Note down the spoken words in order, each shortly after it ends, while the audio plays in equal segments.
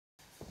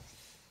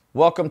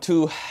Welcome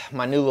to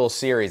my new little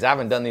series. I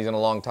haven't done these in a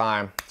long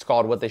time. It's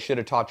called What They Should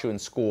Have Taught You in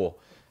School.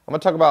 I'm going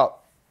to talk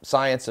about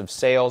science of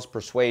sales,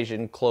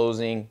 persuasion,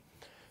 closing,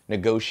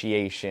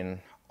 negotiation,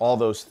 all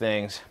those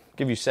things.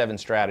 Give you 7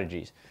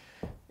 strategies.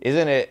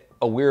 Isn't it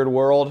a weird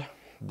world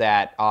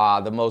that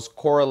the most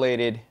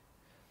correlated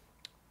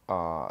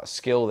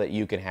skill that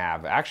you can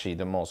have, actually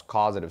the most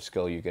causative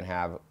skill you can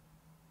have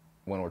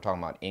when we're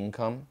talking about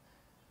income,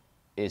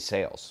 is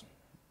sales?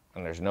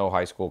 And there's no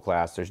high school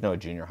class, there's no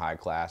junior high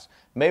class.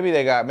 Maybe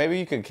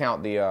you could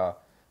count the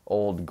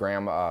old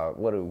grandma,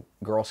 what do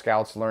Girl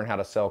Scouts learn how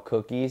to sell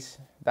cookies?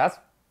 That's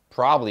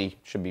probably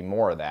should be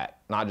more of that,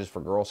 not just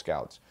for Girl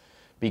Scouts.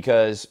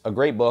 Because a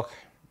great book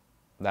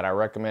that I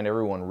recommend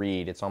everyone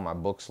read, it's on my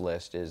books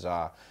list, is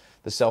The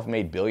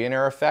Self-Made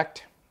Billionaire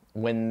Effect.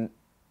 When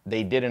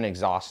they did an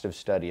exhaustive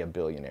study of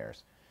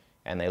billionaires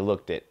and they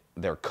looked at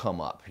their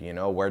come up,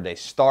 where they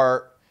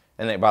start,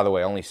 and they, by the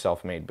way, only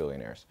self-made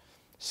billionaires.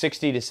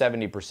 60 to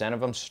 70% of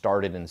them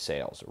started in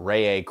sales.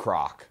 Ray A.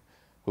 Kroc,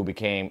 who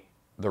became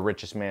the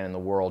richest man in the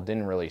world,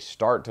 didn't really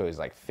start till he was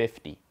like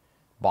 50.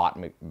 Bought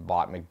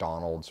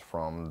McDonald's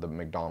from the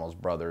McDonald's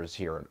brothers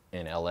here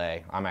in LA.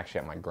 I'm actually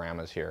at my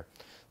grandma's here,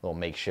 little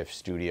makeshift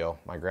studio.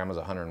 My grandma's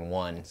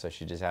 101, so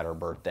she just had her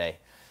birthday.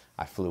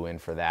 I flew in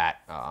for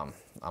that.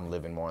 I'm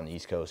living more on the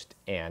East Coast.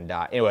 And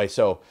anyway,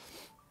 so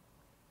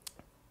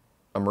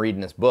I'm reading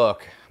this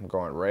book. I'm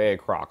going, Ray A.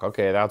 Kroc.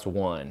 Okay, that's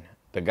one.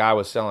 The guy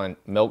was selling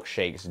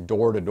milkshakes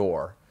door to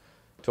door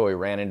until he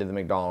ran into the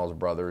McDonald's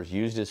brothers,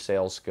 used his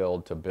sales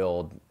skill to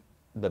build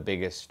the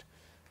biggest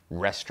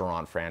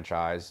restaurant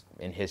franchise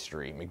in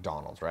history,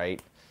 McDonald's, right?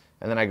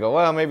 And then I go,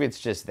 well, maybe it's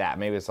just that.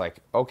 Maybe it's like,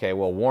 okay,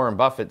 well, Warren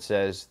Buffett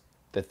says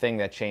the thing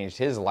that changed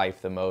his life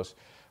the most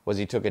was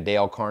he took a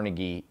Dale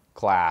Carnegie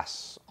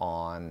class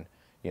on,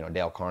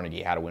 Dale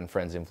Carnegie, how to win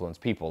friends, influence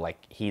people. Like,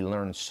 he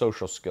learned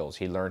social skills.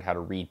 He learned how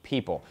to read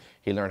people.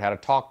 He learned how to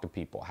talk to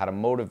people, how to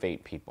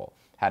motivate people,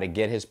 how to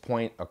get his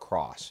point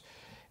across.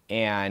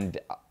 And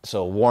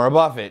so Warren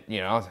Buffett,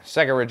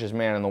 second richest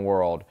man in the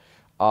world.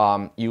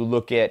 You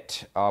look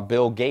at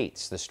Bill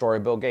Gates, the story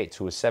of Bill Gates,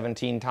 who was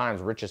 17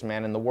 times richest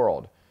man in the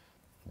world.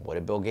 What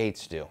did Bill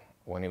Gates do?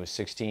 When he was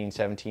 16,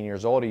 17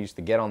 years old, he used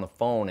to get on the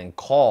phone and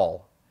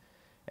call.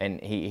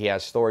 And he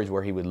has stories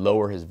where he would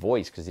lower his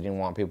voice because he didn't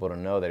want people to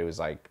know that he was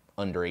like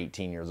under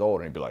 18 years old.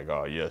 And he'd be like,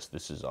 oh, yes,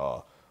 this is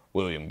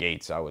William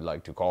Gates. I would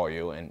like to call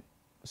you. And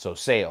so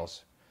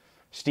sales.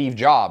 Steve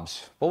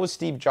Jobs. What was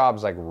Steve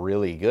Jobs like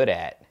really good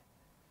at?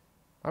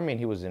 I mean,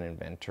 he was an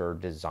inventor,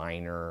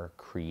 designer,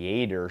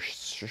 creator,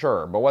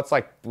 sure. But what's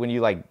like when you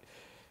like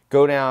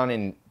go down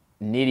and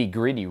nitty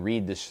gritty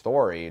read the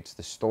story? It's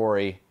the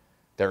story.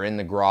 They're in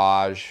the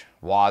garage.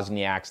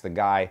 Wozniak's the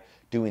guy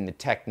doing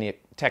the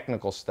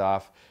technical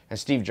stuff, and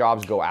Steve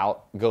Jobs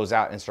goes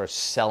out and starts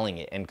selling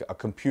it, and a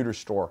computer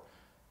store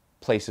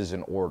places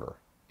an order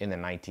in the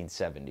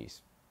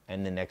 1970s.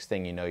 And the next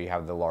thing you know, you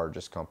have the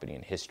largest company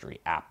in history,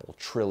 Apple,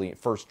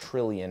 first $1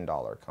 trillion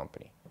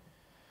company.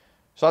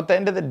 So at the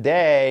end of the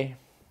day,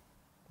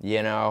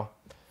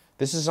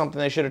 this is something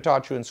they should have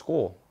taught you in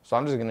school. So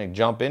I'm just going to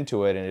jump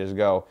into it and just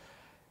go,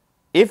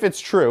 if it's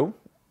true,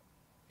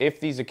 if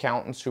these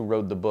accountants who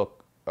wrote the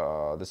book,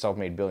 The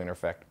Self-Made Billionaire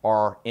Effect,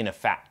 are in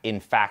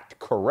fact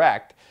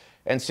correct,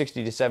 and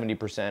 60 to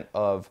 70%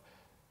 of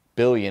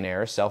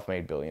billionaires,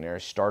 self-made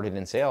billionaires, started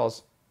in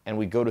sales, and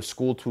we go to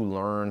school to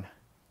learn,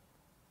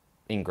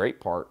 in great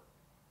part,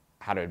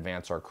 how to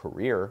advance our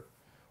career,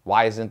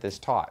 why isn't this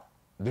taught?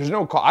 There's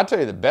no, I'll tell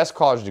you the best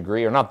college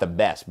degree, or not the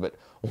best, but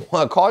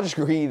a college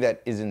degree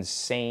that is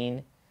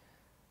insane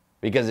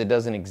because it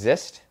doesn't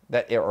exist,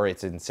 or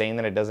it's insane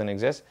that it doesn't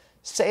exist,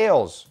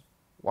 sales.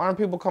 Why aren't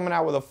people coming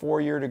out with a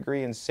 4-year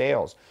degree in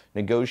sales,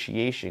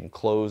 negotiation,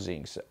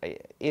 closing?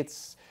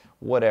 It's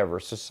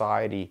whatever.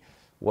 Society,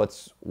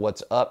 what's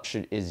up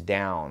is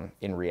down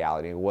in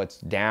reality. What's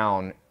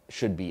down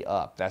should be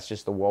up. That's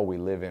just the world we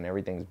live in.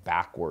 Everything's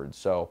backwards.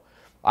 So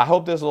I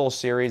hope this little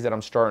series that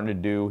I'm starting to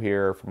do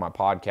here for my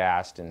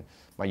podcast and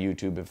my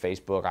YouTube and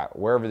Facebook,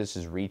 wherever this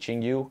is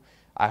reaching you,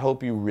 I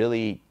hope you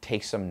really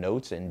take some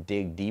notes and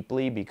dig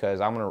deeply, because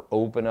I'm going to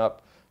open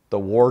up the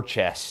war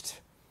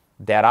chest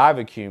that I've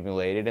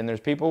accumulated. And there's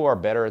people who are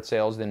better at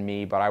sales than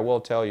me, but I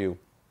will tell you,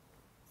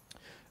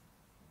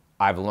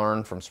 I've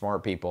learned from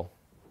smart people.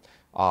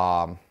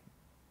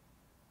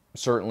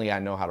 Certainly I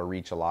know how to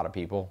reach a lot of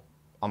people.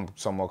 I'm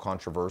somewhat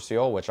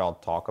controversial, which I'll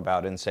talk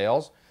about in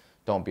sales.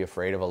 Don't be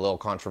afraid of a little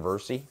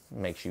controversy. It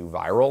makes you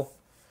viral.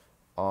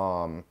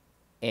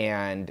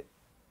 And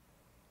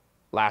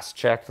last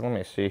check, let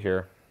me see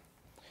here.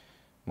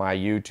 My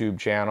YouTube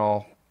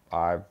channel,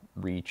 I've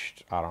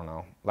reached, I don't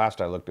know.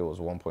 Last I looked, it was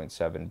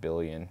 1.7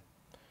 billion.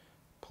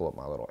 Pull up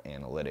my little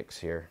analytics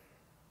here.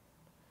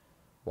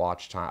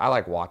 Watch time. I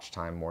like watch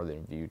time more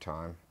than view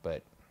time,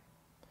 but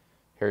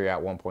here you're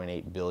at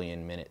 1.8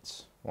 billion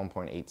minutes,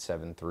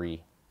 1.873.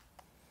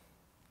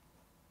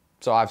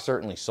 So I've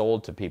certainly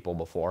sold to people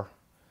before.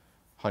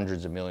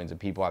 Hundreds of millions of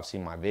people have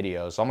seen my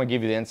videos. So I'm going to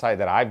give you the insight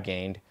that I've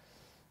gained.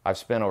 I've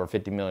spent over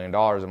 $50 million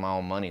of my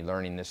own money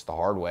learning this the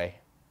hard way.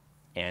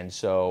 And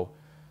so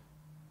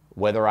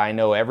Whether I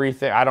know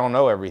everything, I don't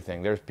know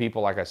everything. There's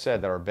people, like I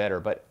said, that are better,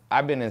 but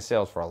I've been in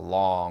sales for a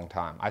long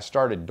time. I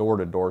started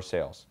door-to-door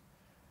sales,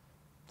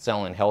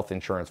 selling health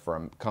insurance for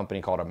a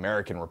company called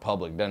American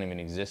Republic. Doesn't even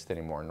exist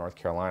anymore in North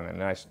Carolina.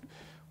 And then I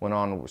went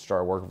on and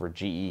started working for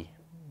GE,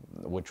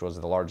 which was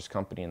the largest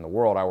company in the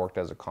world. I worked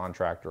as a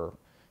contractor,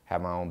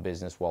 had my own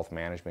business, wealth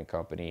management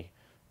company,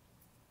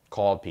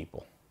 called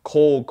people,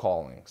 cold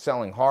calling,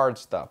 selling hard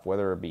stuff,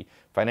 whether it be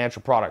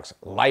financial products,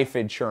 life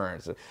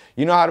insurance.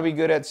 You know how to be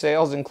good at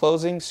sales and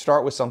closing?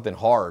 Start with something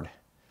hard.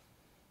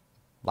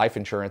 Life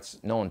insurance,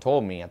 no one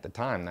told me at the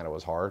time that it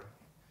was hard.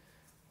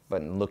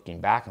 But looking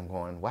back, I'm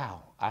going,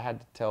 wow, I had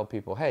to tell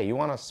people, hey, you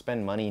want to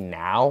spend money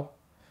now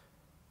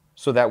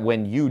so that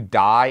when you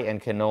die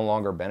and can no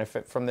longer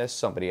benefit from this,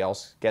 somebody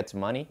else gets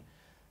money?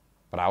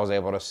 But I was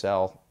able to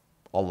sell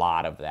a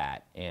lot of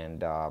that and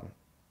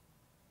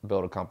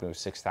build a company with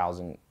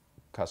 6,000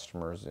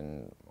 customers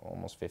in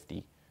almost 50,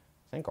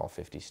 I think all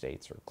 50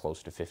 states or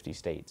close to 50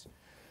 states.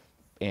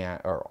 And,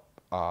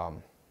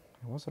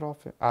 was it all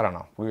 50? I don't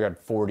know. We had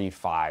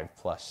 45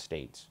 plus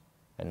states,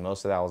 and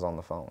most of that was on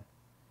the phone.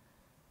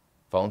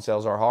 Phone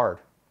sales are hard.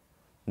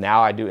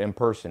 Now I do in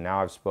person.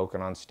 Now I've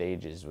spoken on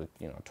stages with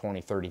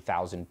 20,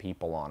 30,000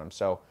 people on them.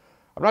 So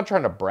I'm not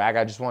trying to brag.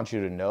 I just want you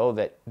to know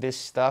that this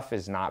stuff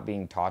is not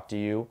being taught to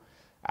you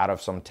out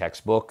of some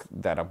textbook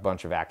that a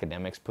bunch of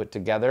academics put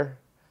together,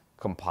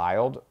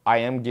 compiled. I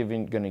am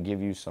going to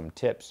give you some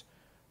tips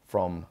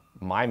from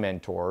my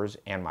mentors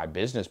and my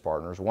business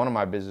partners. One of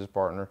my business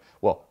partner,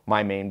 well,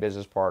 my main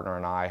business partner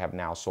and I have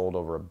now sold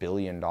over $1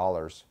 billion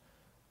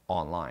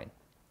online.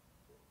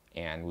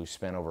 And we've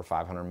spent over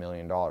 $500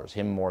 million,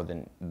 him more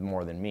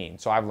than me.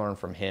 And so I've learned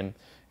from him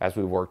as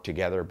we work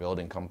together,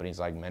 building companies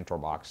like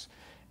MentorBox.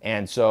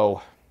 And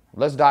so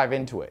let's dive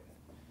into it.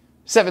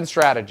 7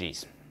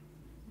 strategies,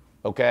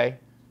 okay?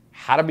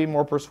 How to be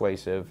more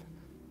persuasive.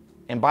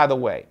 And by the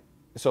way,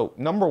 so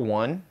number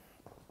one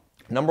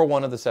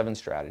of the 7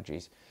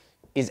 strategies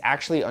is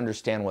actually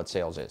understand what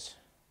sales is.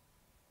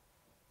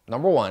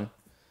 Number one,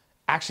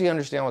 actually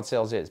understand what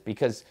sales is,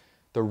 because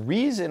the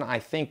reason I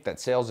think that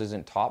sales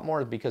isn't taught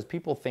more is because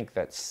people think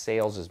that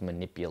sales is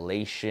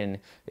manipulation,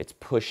 it's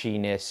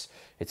pushiness,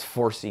 it's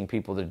forcing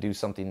people to do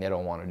something they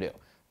don't want to do.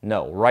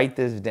 No, write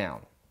this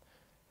down.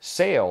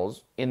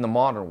 Sales in the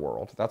modern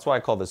world, that's why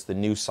I call this the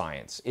new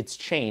science. It's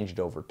changed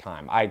over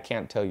time. I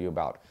can't tell you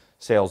about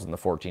sales in the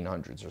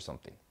 1400s or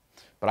something.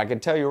 But I can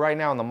tell you right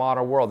now in the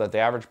modern world that the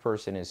average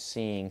person is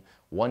seeing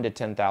 1 to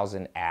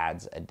 10,000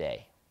 ads a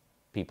day.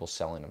 People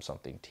selling them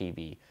something,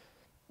 TV,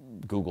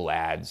 Google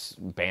ads,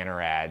 banner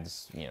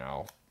ads,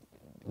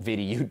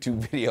 YouTube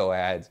video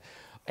ads.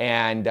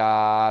 And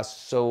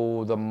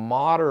so the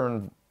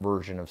modern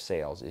version of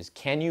sales is,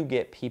 can you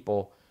get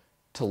people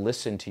to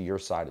listen to your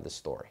side of the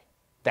story?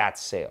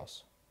 That's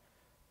sales.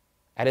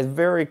 At its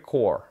very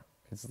core,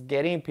 it's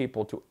getting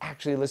people to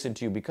actually listen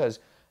to you because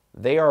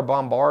they are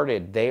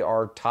bombarded, they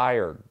are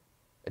tired,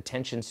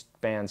 attention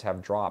spans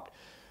have dropped.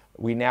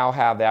 We now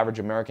have, the average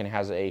American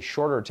has a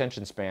shorter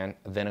attention span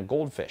than a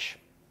goldfish.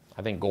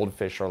 I think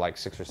goldfish are like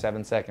 6 or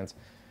 7 seconds,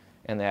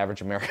 and the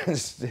average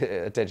American's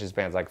attention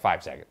span is like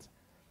 5 seconds.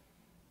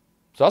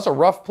 So that's a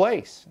rough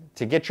place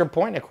to get your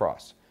point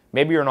across.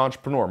 Maybe you're an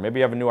entrepreneur. Maybe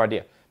you have a new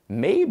idea.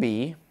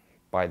 Maybe,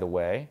 by the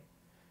way,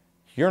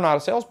 you're not a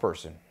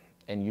salesperson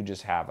and you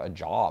just have a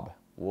job.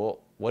 Well,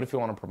 what if you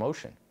want a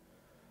promotion?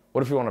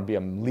 What if you want to be a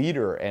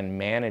leader and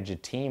manage a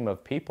team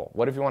of people?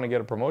 What if you want to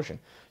get a promotion?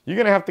 You're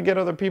going to have to get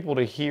other people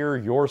to hear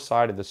your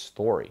side of the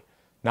story.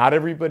 Not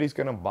everybody's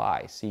going to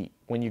buy. See,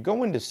 when you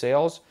go into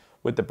sales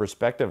with the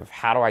perspective of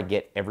how do I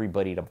get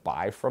everybody to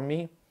buy from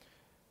me,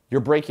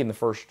 you're breaking the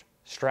first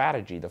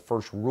strategy, the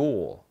first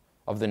rule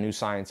of the new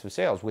science of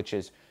sales, which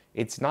is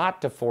it's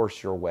not to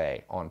force your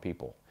way on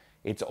people.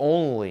 It's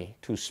only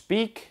to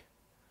speak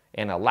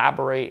and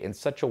elaborate in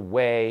such a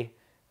way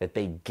that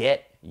they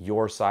get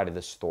your side of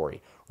the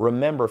story.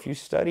 Remember, if you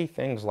study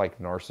things like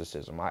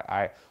narcissism,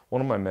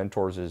 one of my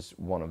mentors is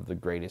one of the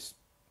greatest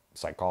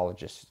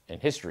psychologists in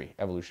history,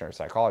 evolutionary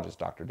psychologist,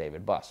 Dr.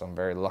 David Buss. I'm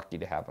very lucky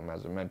to have him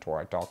as a mentor.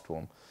 I talk to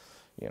him,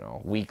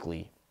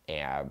 weekly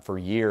for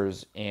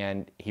years,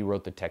 and he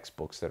wrote the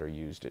textbooks that are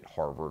used at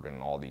Harvard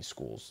and all these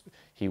schools.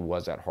 He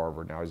was at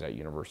Harvard, now he's at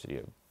University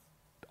of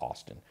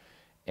Austin.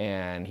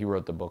 And he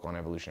wrote the book on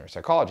evolutionary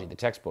psychology, the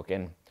textbook.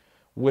 And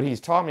what he's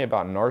taught me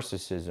about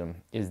narcissism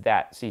is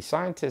that, see,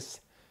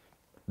 scientists,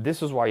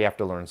 this is why you have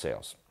to learn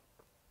sales.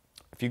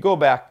 If you go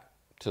back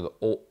to the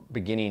old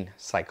beginning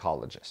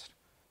psychologist,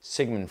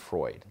 Sigmund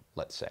Freud,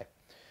 let's say,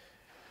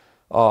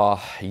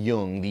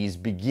 Jung, these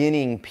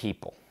beginning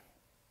people,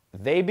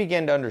 they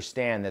began to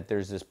understand that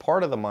there's this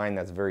part of the mind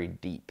that's very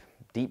deep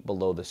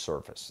below the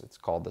surface. It's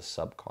called the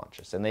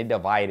subconscious, and they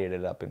divided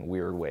it up in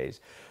weird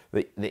ways.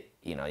 You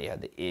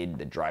had the id,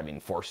 the driving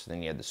force, and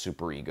then you had the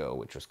superego,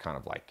 which was kind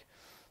of like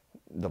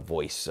the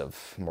voice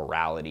of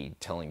morality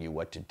telling you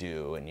what to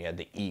do, and you had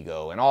the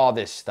ego and all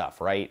this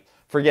stuff, right?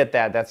 Forget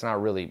that. That's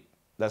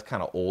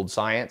kind of old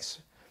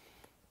science.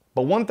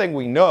 But one thing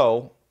we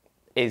know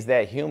is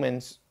that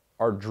humans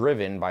are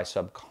driven by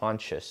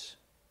subconscious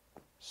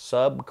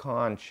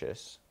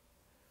subconscious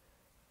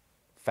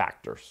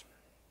factors.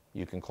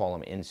 You can call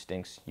them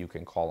instincts. You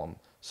can call them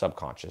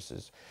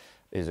subconscious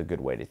is a good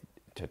way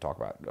to talk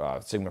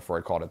about. Sigmund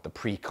Freud called it the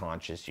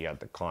preconscious. You have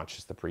the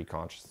conscious, the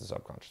preconscious, the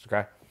subconscious,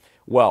 okay?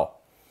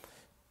 Well,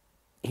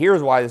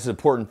 here's why this is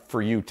important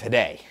for you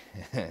today.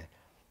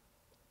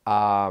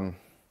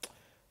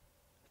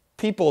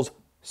 People's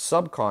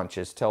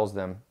subconscious tells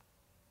them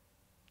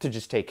to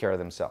just take care of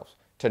themselves,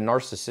 to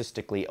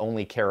narcissistically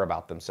only care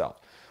about themselves.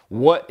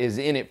 What is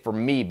in it for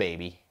me,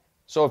 baby?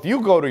 So if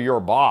you go to your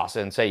boss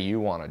and say you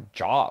want a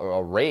job,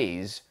 a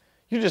raise,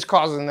 you're just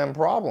causing them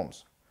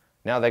problems.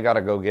 Now they got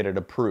to go get it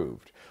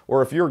approved.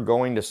 Or if you're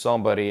going to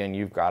somebody and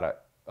you've got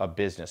a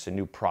business, a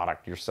new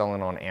product, you're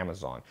selling on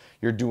Amazon,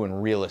 you're doing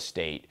real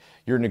estate,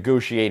 you're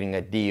negotiating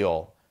a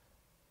deal.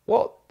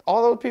 Well,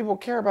 all those people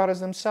care about is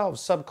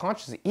themselves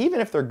subconsciously,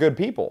 even if they're good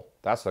people.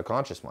 That's the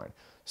conscious mind.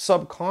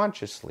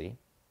 Subconsciously,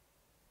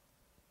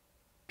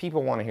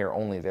 people want to hear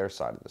only their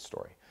side of the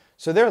story.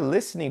 So they're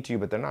listening to you,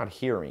 but they're not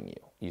hearing you.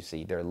 You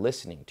see, they're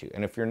listening to you.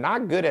 And if you're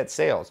not good at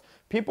sales,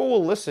 people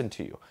will listen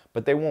to you,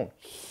 but they won't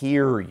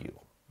hear you.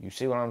 You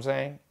see what I'm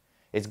saying?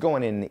 It's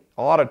going in the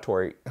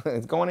auditory,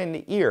 it's going in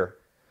the ear,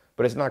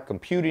 but it's not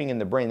computing in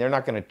the brain. They're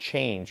not going to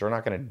change. They're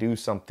not going to do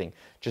something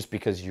just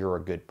because you're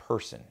a good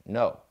person.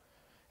 No.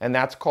 And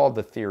that's called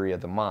the theory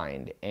of the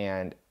mind.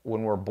 And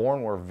when we're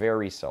born, we're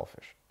very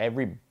selfish.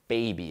 Every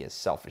baby is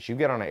selfish. You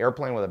get on an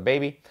airplane with a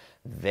baby,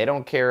 they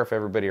don't care if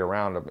everybody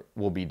around them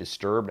will be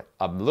disturbed.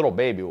 A little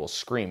baby will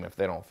scream if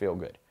they don't feel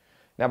good.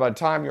 Now, by the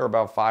time you're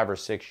about 5 or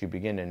 6, you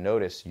begin to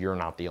notice you're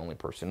not the only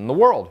person in the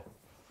world.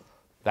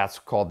 That's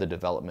called the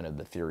development of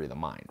the theory of the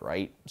mind,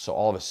 right? So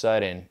all of a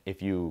sudden,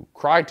 if you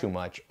cry too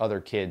much, other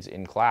kids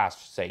in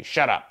class say,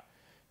 shut up.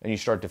 And you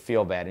start to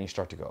feel bad and you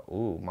start to go,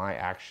 ooh, my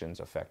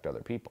actions affect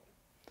other people.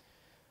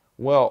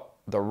 Well,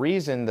 the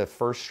reason the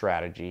first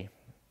strategy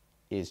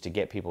is to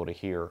get people to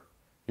hear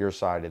your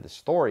side of the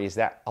story is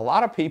that a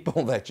lot of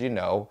people that you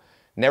know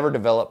never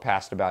develop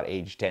past about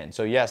age 10.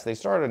 So yes, they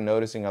started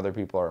noticing other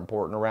people are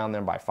important around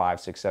them by 5,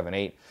 6, 7,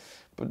 8,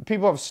 but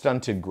people have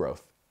stunted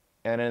growth.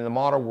 And in the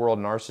modern world,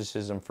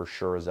 narcissism for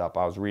sure is up.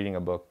 I was reading a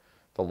book,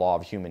 The Law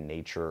of Human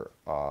Nature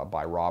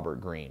by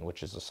Robert Greene,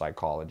 which is a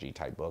psychology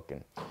type book.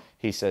 And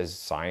he says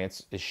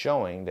science is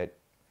showing that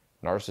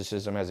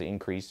narcissism has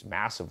increased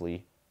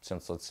massively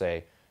since, let's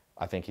say,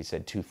 I think he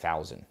said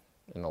 2000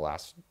 in the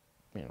last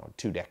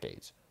 2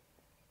 decades.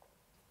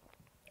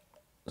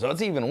 So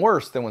it's even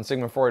worse than when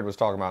Sigmund Freud was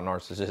talking about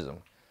narcissism.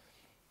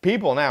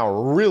 People now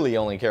really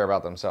only care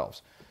about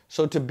themselves.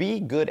 So to be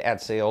good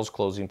at sales,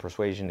 closing,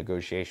 persuasion,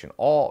 negotiation,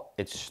 all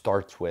it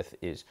starts with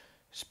is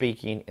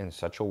speaking in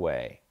such a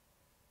way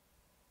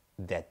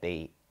that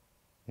they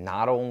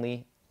not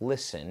only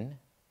listen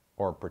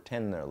or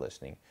pretend they're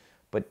listening,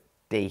 but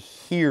they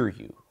hear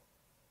you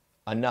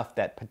enough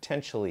that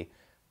potentially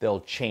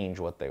they'll change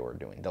what they were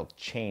doing. They'll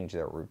change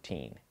their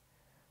routine.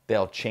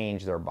 They'll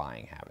change their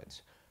buying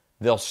habits.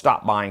 They'll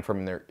stop buying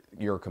from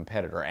your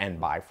competitor and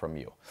buy from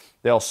you.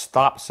 They'll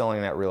stop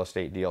selling that real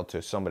estate deal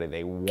to somebody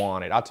they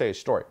wanted. I'll tell you a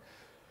story.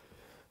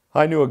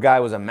 I knew a guy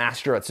who was a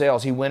master at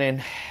sales. He went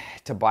in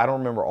to buy, I don't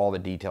remember all the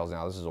details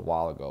now, this is a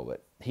while ago,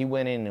 but he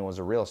went in and it was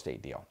a real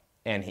estate deal.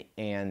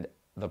 And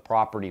the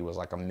property was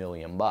like $1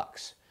 million.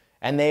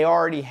 And they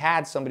already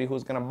had somebody who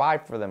was going to buy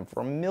for them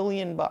for $1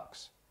 million.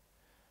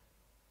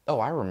 Oh,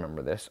 I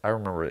remember this. I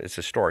remember it. It's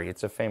a story.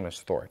 It's a famous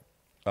story.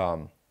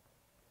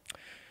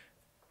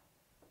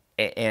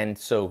 And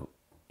so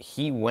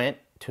he went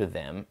to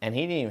them, and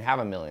he didn't even have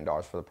 $1 million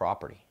for the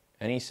property.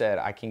 And he said,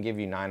 I can give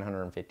you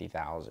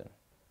 $950,000.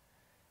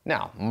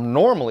 Now,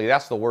 normally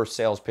that's the worst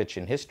sales pitch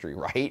in history,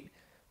 right?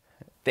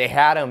 They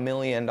had $1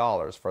 million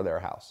for their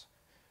house,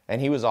 and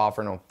he was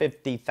offering them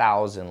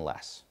 $50,000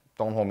 less.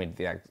 Don't hold me to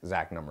the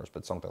exact numbers,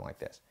 but something like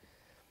this.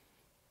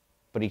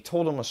 But he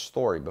told him a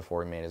story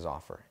before he made his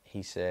offer.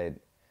 He said,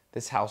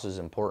 this house is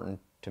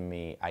important to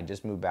me. I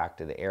just moved back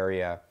to the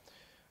area.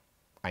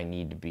 I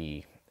need to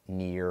be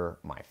near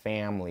my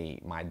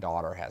family. My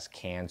daughter has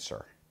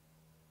cancer,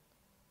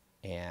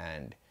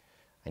 and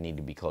I need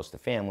to be close to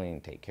family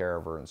and take care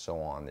of her and so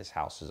on. This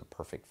house is a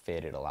perfect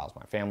fit. It allows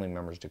my family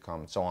members to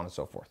come and so on and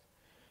so forth.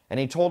 And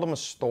he told him a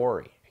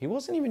story. He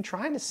wasn't even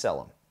trying to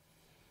sell him.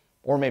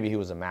 Or maybe he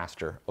was a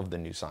master of the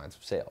new science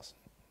of sales.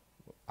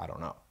 I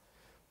don't know.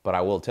 But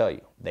I will tell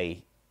you,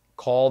 they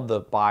called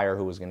the buyer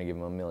who was going to give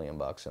him $1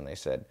 million, and they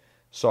said,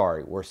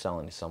 sorry, we're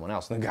selling to someone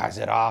else. And the guy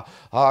said,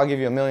 I'll give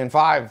you $1.5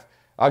 million.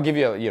 I'll give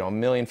you,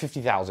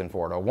 $1,050,000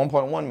 for it, or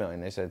 $1.1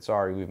 million. They said,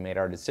 sorry, we've made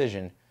our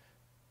decision.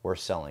 We're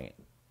selling it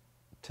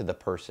to the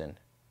person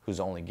who's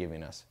only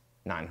giving us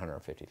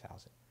 $950,000.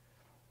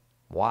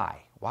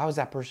 Why? Why was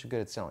that person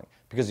good at selling?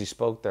 Because he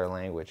spoke their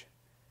language.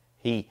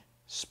 He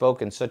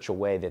spoke in such a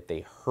way that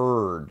they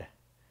heard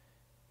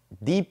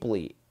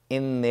deeply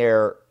in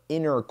their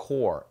inner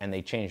core, and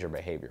they changed their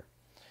behavior.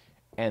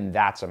 And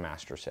that's a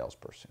master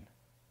salesperson.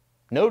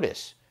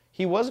 Notice,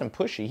 he wasn't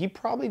pushy. He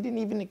probably didn't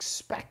even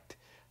expect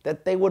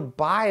that they would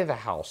buy the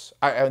house,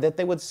 that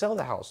they would sell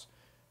the house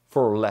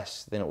for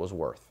less than it was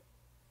worth,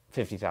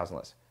 $50,000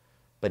 less.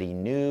 but he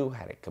knew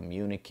how to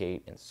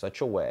communicate in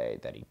such a way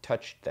that he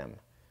touched them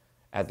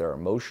at their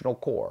emotional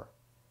core,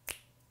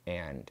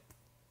 and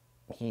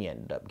he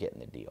ended up getting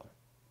the deal.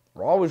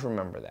 We'll always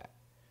remember that.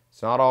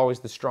 It's not always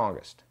the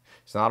strongest.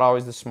 It's not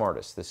always the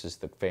smartest. This is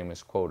the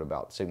famous quote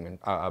about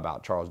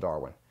Charles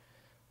Darwin.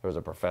 There was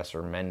a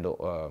professor,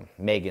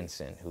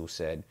 Meganson, who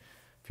said,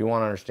 if you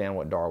want to understand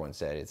what Darwin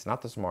said, it's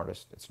not the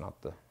smartest, it's not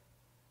the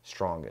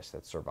strongest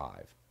that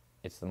survive.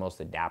 It's the most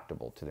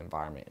adaptable to the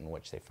environment in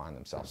which they find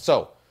themselves.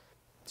 So,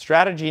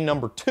 strategy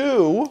number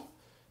 2,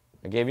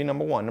 I gave you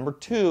number 1. Number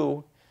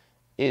 2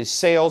 is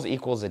sales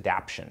equals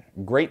adaptation.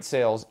 Great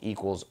sales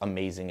equals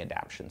amazing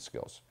adaptation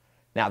skills.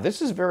 Now,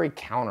 this is very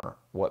counter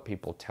what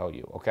people tell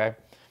you, okay?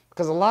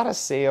 Because a lot of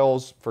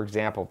sales, for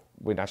example,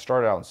 when I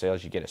started out in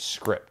sales, you get a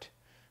script.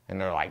 And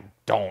they're like,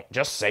 don't,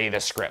 just say the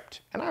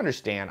script. And I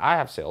understand, I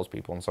have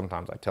salespeople, and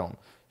sometimes I tell them,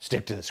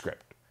 stick to the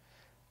script.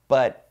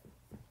 But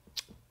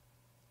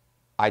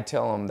I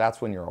tell them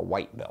that's when you're a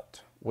white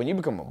belt. When you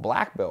become a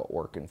black belt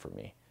working for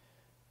me,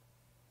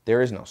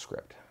 there is no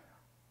script.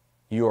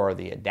 You are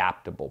the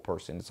adaptable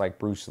person. It's like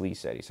Bruce Lee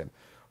said. He said,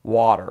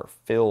 water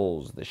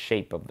fills the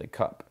shape of the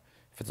cup.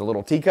 If it's a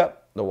little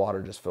teacup, the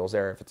water just fills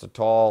there. If it's a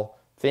tall,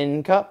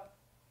 thin cup,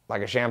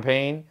 like a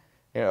champagne,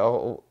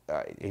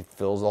 it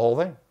fills the whole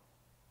thing.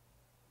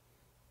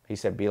 He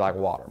said, be like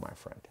water, my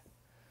friend.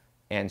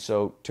 And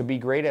so to be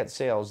great at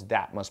sales,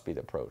 that must be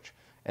the approach.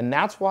 And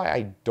that's why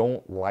I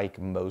don't like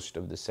most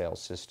of the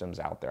sales systems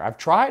out there. I've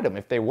tried them.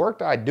 If they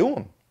worked, I'd do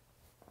them.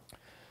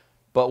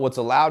 But what's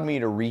allowed me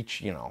to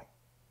reach,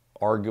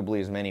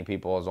 arguably as many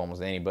people as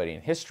almost anybody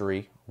in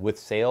history with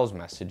sales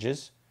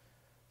messages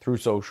through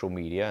social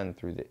media and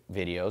through the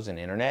videos and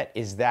internet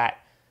is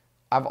that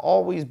I've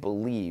always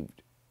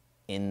believed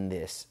in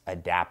this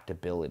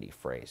adaptability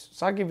phrase.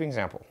 So I'll give you an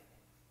example.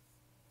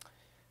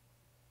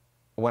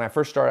 When I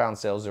first started out in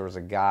sales, there was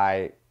a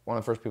guy, one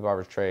of the first people I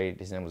ever traded,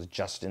 his name was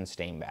Justin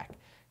Steinbeck. He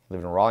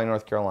lived in Raleigh,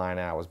 North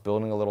Carolina. I was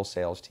building a little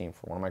sales team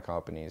for one of my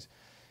companies.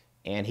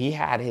 And he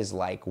had his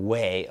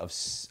way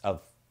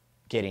of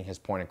getting his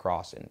point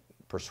across in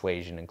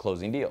persuasion and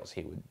closing deals.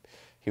 He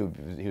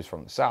was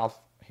from the South.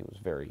 He was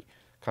very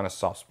kind of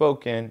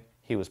soft-spoken.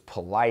 He was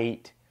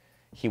polite.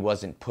 He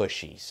wasn't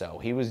pushy. So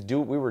we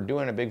were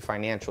doing a big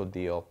financial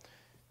deal,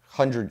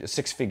 a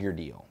six-figure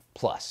deal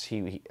plus.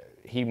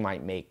 He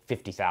might make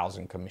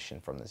 $50,000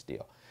 commission from this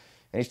deal.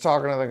 And he's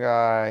talking to the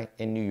guy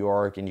in New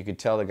York, and you could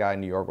tell the guy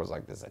in New York was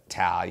like this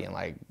Italian,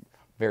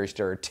 very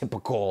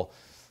stereotypical,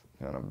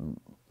 kind of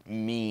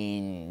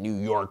mean New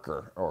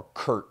Yorker or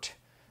curt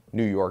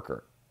New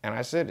Yorker. And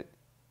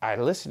I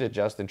listened to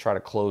Justin try to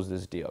close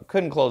this deal.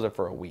 Couldn't close it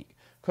for a week.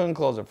 Couldn't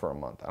close it for a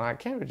month. And I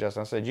came to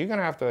Justin. I said, you're going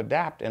to have to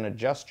adapt and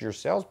adjust your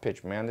sales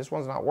pitch, man. This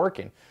one's not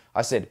working.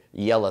 I said,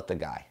 yell at the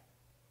guy.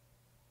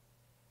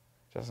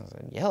 Justin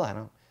said, yell at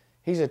him?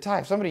 He said, Tai,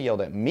 if somebody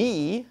yelled at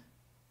me,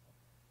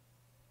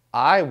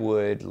 I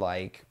would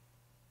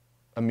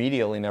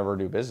immediately never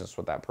do business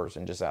with that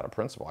person just out of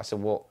principle. I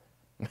said, well,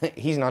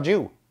 he's not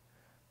you.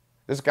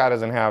 This guy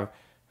doesn't have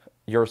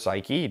your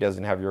psyche. He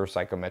doesn't have your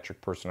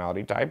psychometric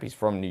personality type. He's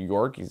from New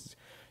York. He's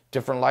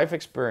different life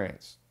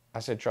experience. I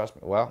said, trust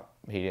me. Well,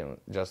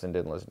 Justin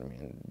didn't listen to me,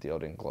 and the deal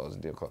didn't close,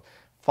 and the deal closed.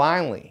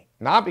 Finally,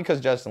 not because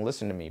Justin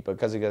listened to me, but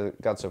because he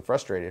got so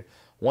frustrated,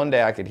 one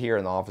day I could hear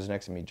in the office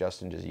next to me,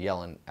 Justin just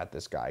yelling at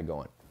this guy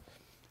going,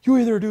 you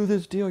either do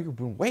this deal, you've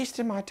been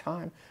wasting my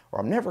time, or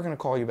I'm never going to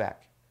call you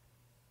back.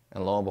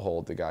 And lo and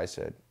behold, the guy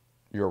said,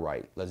 you're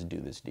right, let's do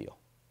this deal.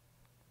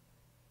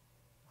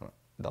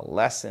 The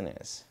lesson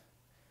is,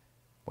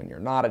 when you're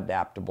not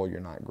adaptable, you're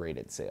not great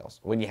at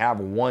sales. When you have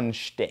one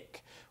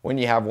shtick, when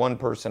you have one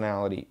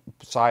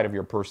side of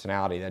your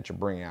personality that you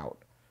bring out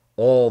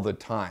all the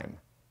time,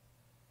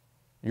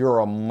 you're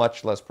a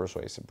much less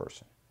persuasive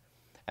person.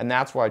 And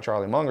that's why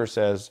Charlie Munger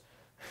says,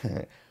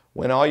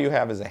 when all you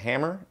have is a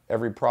hammer,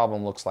 every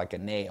problem looks like a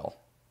nail.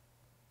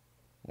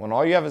 When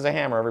all you have is a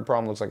hammer, every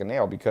problem looks like a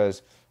nail,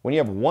 because when you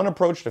have one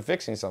approach to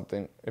fixing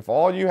something, if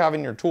all you have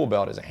in your tool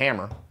belt is a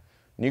hammer,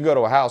 and you go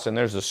to a house and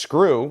there's a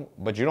screw,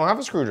 but you don't have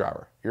a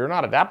screwdriver, you're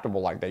not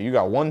adaptable like that. You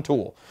got one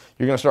tool.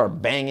 You're going to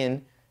start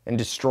banging and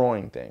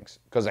destroying things,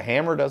 because a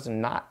hammer does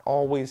not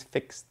always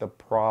fix the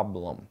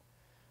problem.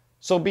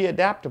 So be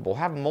adaptable.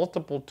 Have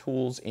multiple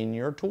tools in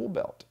your tool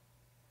belt.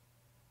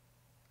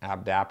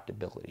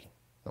 Adaptability,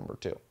 number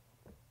 2.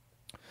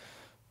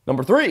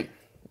 Number 3,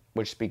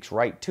 which speaks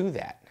right to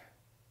that.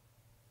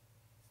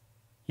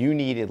 You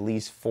need at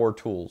least 4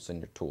 tools in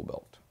your tool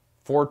belt.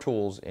 4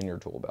 tools in your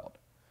tool belt.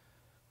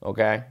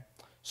 Okay?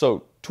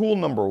 So tool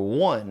number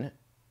 1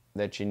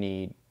 that you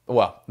need,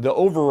 well, the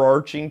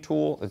overarching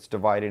tool that's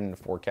divided into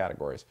 4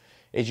 categories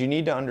is you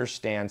need to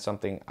understand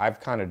something.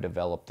 I've kind of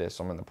developed this.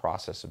 I'm in the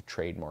process of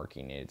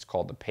trademarking it. It's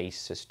called the PACE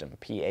system,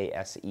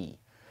 P-A-S-E.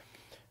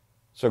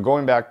 So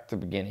going back to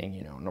the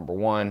beginning, number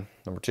 1,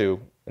 number 2,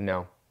 and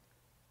now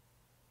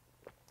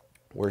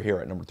we're here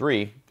at number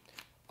 3.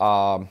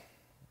 I'm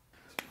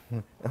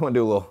going to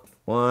do a little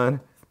 1,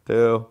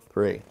 2,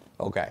 3.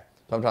 Okay.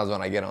 Sometimes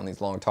when I get on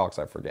these long talks,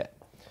 I forget.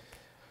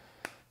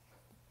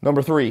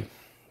 Number 3,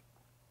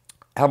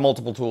 have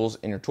multiple tools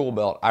in your tool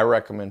belt. I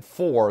recommend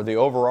 4. The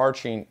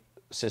overarching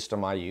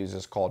system I use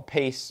is called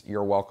PACE.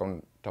 You're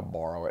welcome to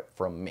borrow it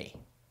from me.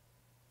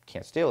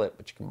 Can't steal it,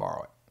 but you can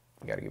borrow it.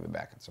 You got to give it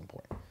back at some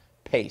point.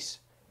 PACE.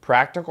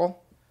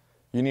 Practical.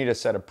 You need a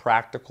set of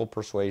practical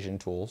persuasion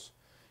tools.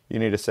 You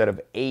need a set of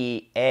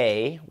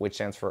AA, which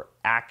stands for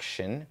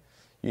action.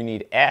 You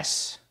need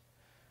S.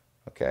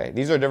 Okay,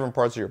 these are different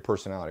parts of your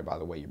personality, by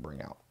the way, you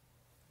bring out.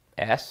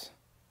 S.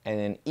 And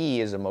then E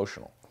is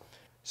emotional.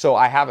 So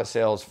I have a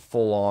sales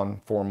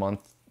full-on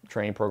 4-month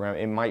training program.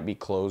 It might be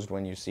closed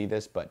when you see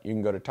this, but you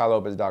can go to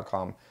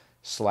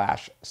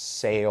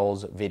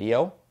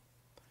tailopez.com/salesvideo.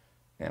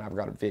 And I've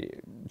got a video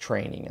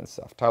training and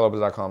stuff.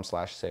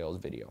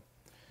 tailopez.com/salesvideo.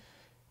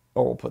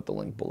 Or we'll put the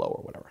link below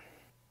or whatever.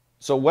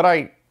 So what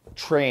I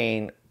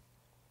train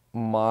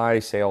my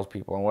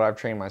salespeople and what I've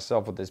trained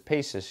myself with this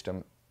PACE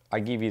system, I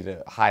give you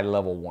the high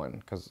level one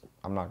because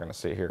I'm not going to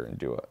sit here and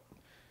do a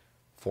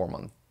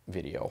 4-month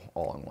video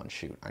all in one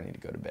shoot. I need to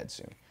go to bed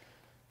soon.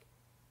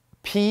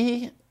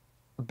 P,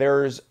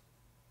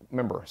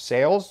 remember,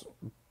 sales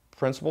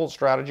principle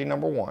strategy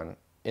number 1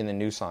 in the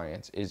new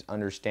science is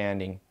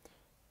understanding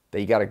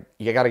that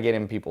you gotta get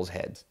in people's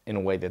heads in a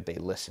way that they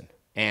listen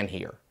and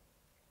hear.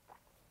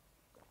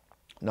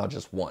 Not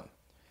just one.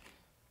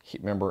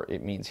 Remember,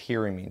 it means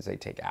hearing means they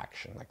take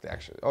action. Like they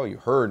actually, oh, you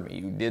heard me,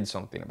 you did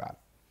something about it.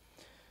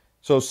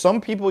 So some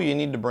people you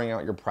need to bring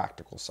out your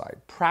practical side.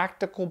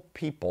 Practical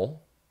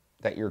people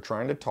that you're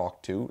trying to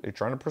talk to, you're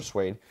trying to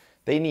persuade,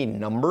 they need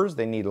numbers,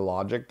 they need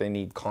logic, they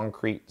need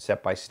concrete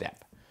step by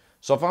step.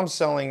 So if I'm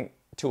selling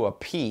to a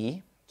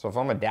P, so if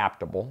I'm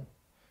adaptable,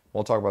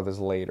 we'll talk about this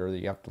later, that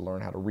you have to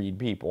learn how to read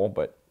people,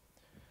 but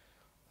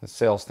the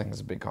sales thing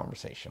is a big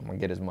conversation. I'm going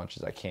to get as much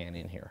as I can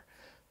in here.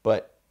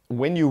 But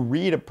when you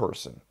read a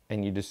person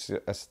and you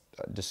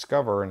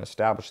discover and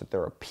establish that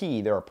they're a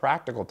P, they're a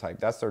practical type,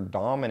 that's their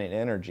dominant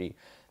energy,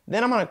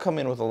 then I'm going to come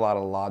in with a lot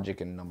of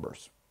logic and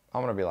numbers.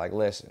 I'm going to be like,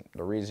 listen,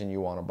 the reason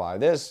you want to buy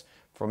this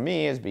from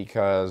me is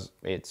because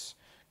it's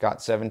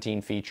got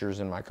 17 features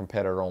and my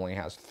competitor only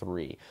has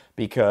 3.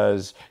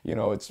 Because,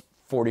 it's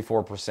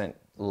 44%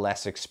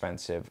 less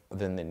expensive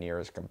than the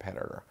nearest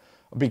competitor.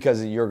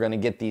 Because you're going to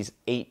get these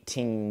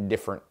 18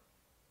 different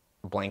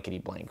blankety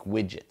blank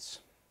widgets.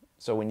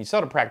 So when you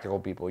sell to practical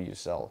people, you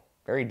sell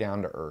very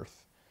down to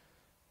earth.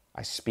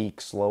 I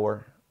speak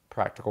slower.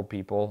 Practical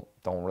people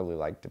don't really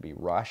like to be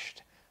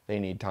rushed. They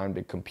need time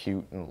to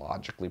compute and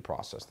logically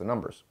process the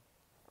numbers.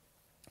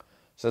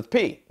 So that's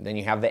P. Then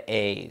you have the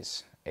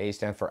A's. A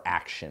stands for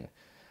action.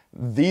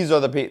 These are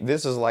the people.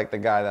 This is like the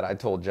guy that I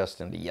told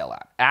Justin to yell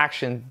at.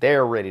 Action.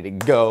 They're ready to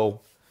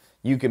go.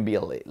 You can be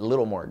a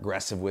little more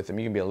aggressive with them.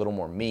 You can be a little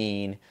more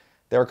mean.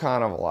 They're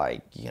kind of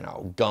like,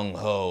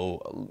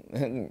 gung-ho.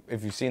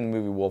 If you've seen the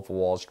movie Wolf of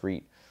Wall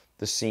Street,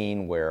 the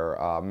scene where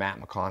Matt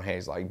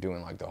McConaughey's like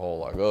doing like the whole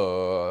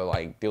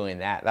like doing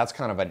that. That's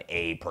kind of an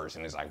A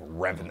person, is like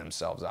revving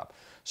themselves up.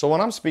 So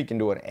when I'm speaking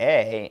to an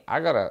A, I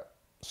gotta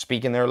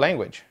speak in their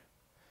language.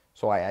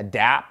 So I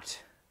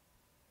adapt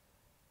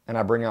and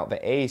I bring out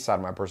the A side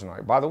of my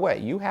personality. By the way,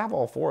 you have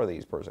all 4 of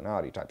these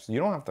personality types. You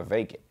don't have to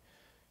fake it.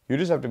 You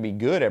just have to be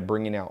good at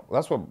bringing out.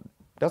 That's what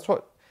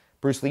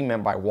Bruce Lee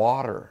meant by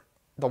water.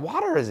 The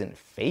water isn't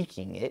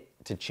faking it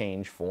to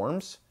change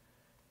forms.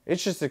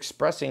 It's just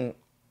expressing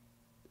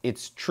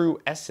its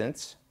true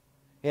essence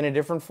in a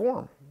different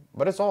form.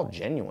 But it's all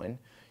genuine.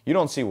 You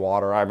don't see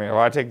water. I mean, if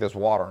I take this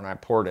water and I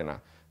pour it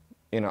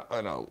in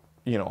a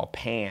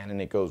pan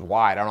and it goes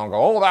wide, I don't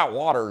go, oh, that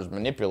water is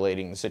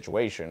manipulating the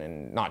situation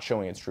and not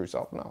showing its true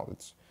self. No,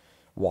 it's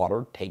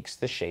water takes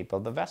the shape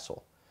of the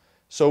vessel.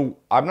 So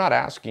I'm not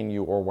asking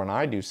you, or when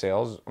I do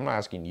sales, I'm not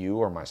asking you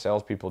or my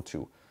salespeople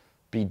to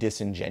be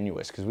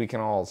disingenuous, because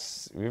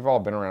we've all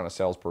been around a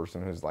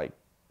salesperson who's like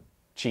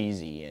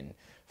cheesy and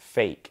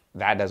fake.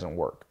 That doesn't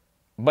work.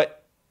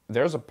 But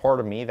there's a part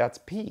of me that's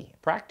P,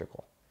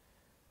 practical.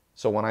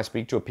 So when I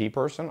speak to a P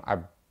person, I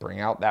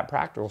bring out that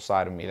practical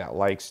side of me that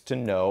likes to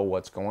know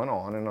what's going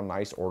on in a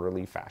nice,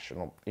 orderly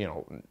fashion,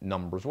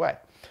 numbers way.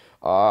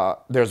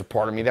 There's a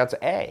part of me that's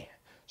A.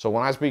 So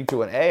when I speak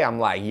to an A, I'm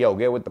like, yo,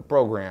 get with the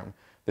program.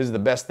 This is the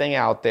best thing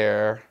out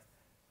there.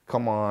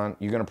 Come on,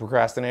 you're gonna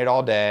procrastinate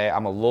all day.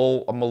 I'm a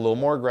little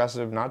more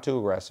aggressive, not too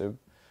aggressive,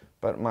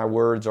 but my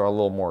words are a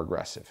little more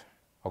aggressive.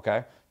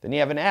 Okay? Then you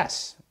have an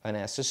S. An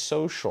S is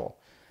social.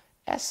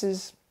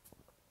 S's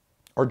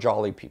are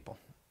jolly people.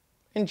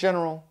 In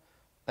general,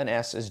 an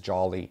S is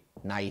jolly,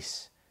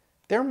 nice.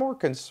 They're more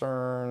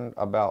concerned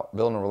about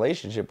building a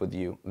relationship with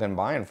you than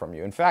buying from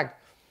you. In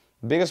fact,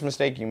 the biggest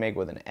mistake you make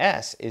with an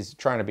S is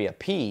trying to be a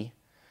P.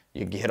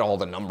 You get all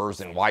the numbers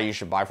and why you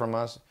should buy from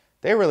us.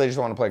 They really just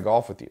want to play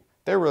golf with you.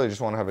 They really just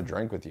want to have a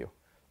drink with you.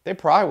 They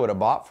probably would have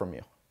bought from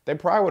you. They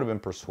probably would have been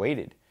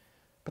persuaded.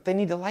 But they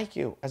need to like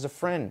you as a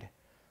friend.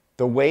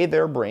 The way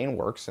their brain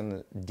works and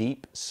the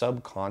deep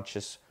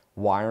subconscious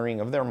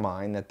wiring of their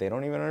mind that they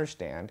don't even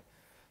understand,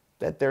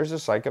 that there's a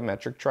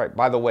psychometric trait.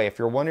 By the way, if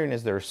you're wondering,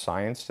 is there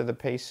science to the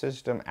PACE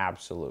system?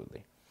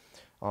 Absolutely.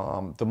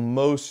 The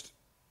most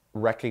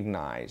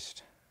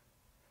recognized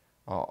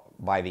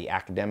by the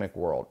academic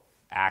world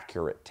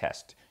accurate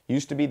test.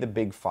 Used to be the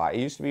big five. It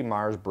used to be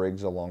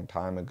Myers-Briggs a long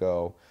time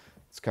ago.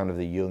 It's kind of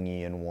the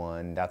Jungian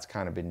one. That's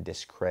kind of been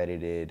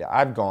discredited.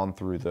 I've gone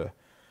through the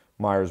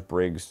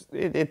Myers-Briggs.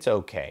 It's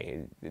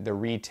okay. The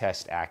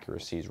retest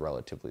accuracy is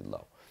relatively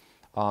low.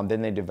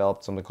 Then they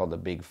developed something called the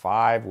Big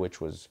Five,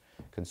 which was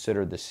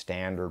considered the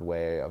standard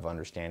way of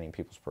understanding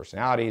people's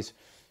personalities.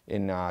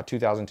 In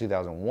 2000,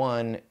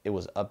 2001, it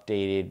was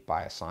updated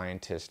by a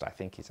scientist. I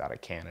think he's out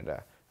of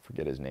Canada. I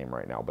forget his name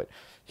right now, but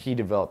he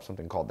developed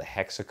something called the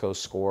Hexaco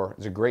score.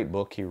 It's a great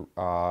book he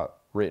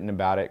written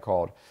about it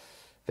called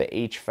The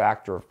H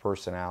Factor of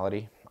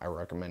Personality. I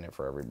recommend it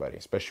for everybody,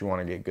 especially if you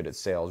want to get good at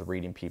sales,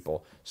 reading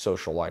people,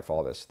 social life,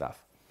 all this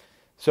stuff.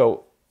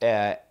 So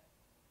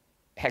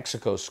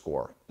Hexaco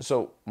score.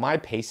 So my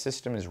PACE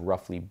system is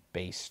roughly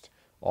based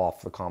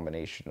off the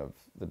combination of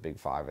the Big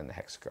Five and the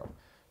Hexaco.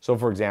 So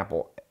for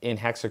example, in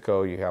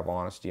Hexaco, you have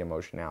honesty,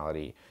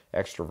 emotionality,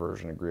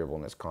 extroversion,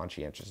 agreeableness,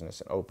 conscientiousness,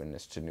 and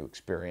openness to new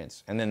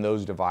experience. And then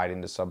those divide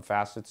into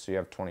subfacets. So you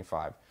have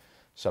 25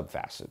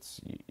 subfacets.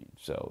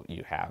 So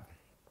you have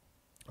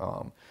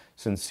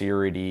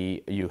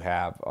sincerity, you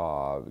have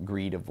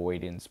greed,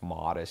 avoidance,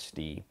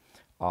 modesty,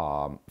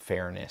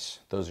 fairness.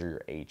 Those are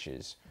your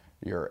H's.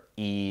 Your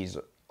E's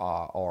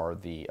are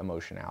the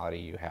emotionality.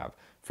 You have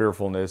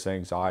fearfulness,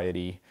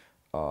 anxiety,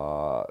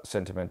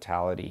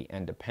 sentimentality,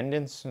 and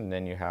dependence. And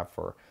then you have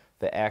for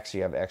the X,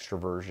 you have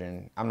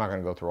extroversion. I'm not going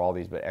to go through all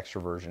these, but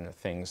extroversion of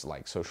things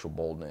like social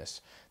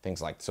boldness,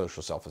 things like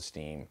social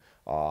self-esteem.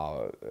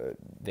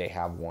 They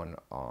have one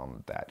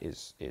that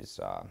is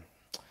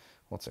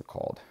what's it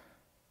called?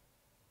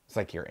 It's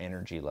like your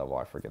energy level.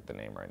 I forget the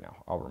name right now.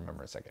 I'll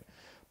remember in a second.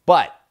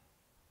 But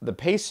the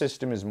PACE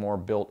system is more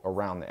built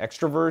around the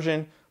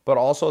extroversion, but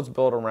also it's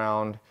built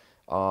around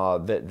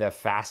the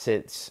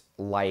facets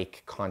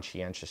like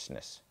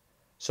conscientiousness.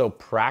 So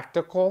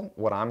practical,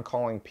 what I'm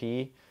calling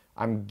P,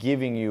 I'm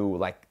giving you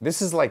like,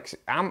 this is like,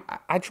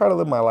 I try to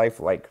live my life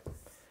like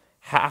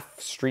half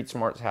street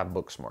smarts, half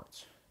book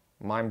smarts.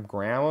 My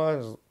grandma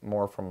is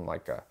more from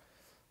like a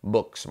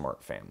book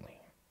smart family.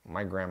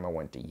 My grandma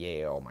went to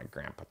Yale. My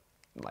grandpa,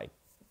 like,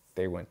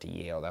 they went to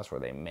Yale. That's where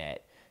they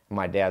met.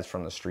 My dad's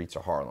from the streets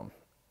of Harlem.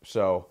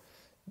 So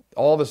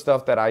all the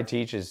stuff that I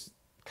teach is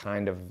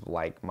kind of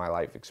like my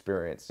life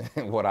experience,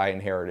 what I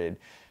inherited,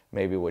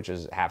 maybe, which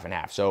is half and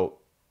half. So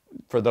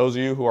for those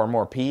of you who are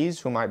more P's,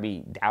 who might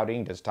be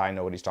doubting, does Ty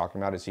know what he's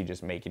talking about? Is he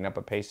just making up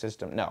a PACE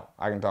system? No,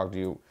 I can talk to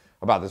you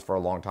about this for a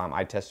long time.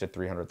 I tested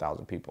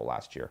 300,000 people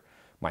last year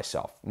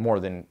myself, more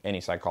than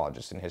any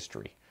psychologist in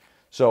history.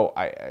 So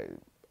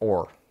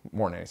or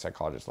more than any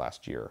psychologist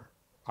last year.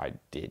 I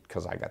did,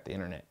 because I got the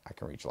internet. I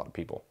can reach a lot of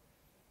people.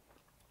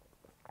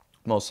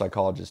 Most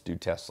psychologists do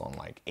tests on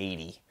like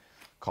 80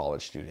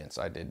 college students.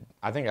 I think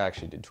I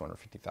actually did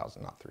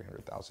 250,000, not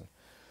 300,000.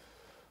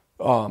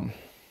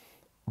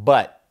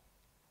 But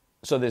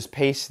so this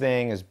PACE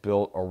thing is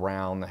built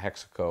around the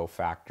Hexaco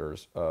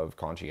factors of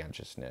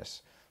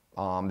conscientiousness.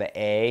 The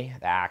A,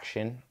 the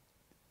action,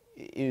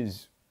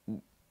 is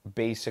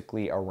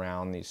basically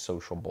around the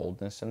social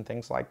boldness and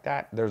things like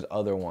that. There's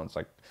other ones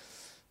like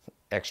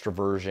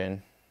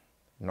extroversion,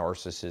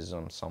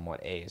 narcissism, somewhat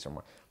A's,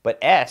 but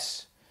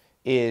S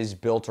is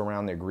built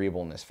around the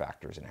agreeableness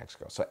factors in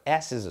Hexaco. So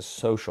S is a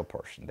social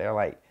person. They're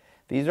like,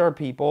 these are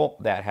people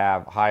that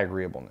have high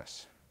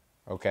agreeableness,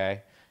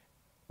 okay?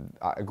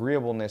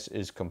 Agreeableness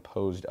is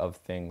composed of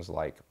things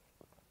like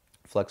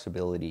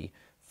flexibility,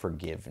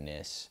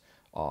 forgiveness,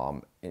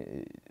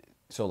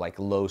 so like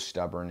low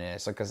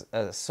stubbornness. Like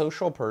a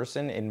social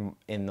person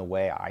in the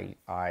way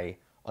I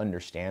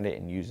understand it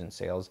and use in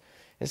sales,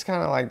 it's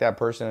kind of like that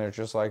person that's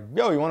just like,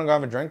 yo, you want to go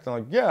have a drink? They're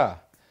like, yeah.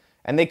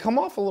 And they come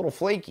off a little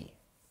flaky.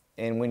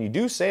 And when you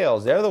do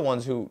sales, they're the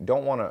ones who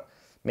don't want to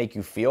make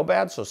you feel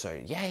bad. So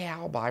say, yeah,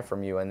 I'll buy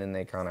from you. And then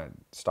they kind of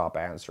stop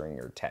answering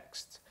your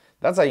texts.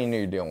 That's how you know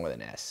you're dealing with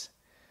an S.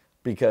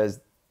 Because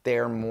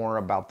they're more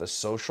about the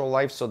social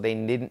life. So they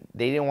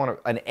didn't want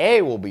to, an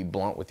A will be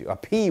blunt with you. A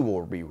P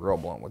will be real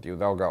blunt with you.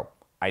 They'll go,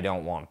 I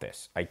don't want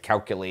this. I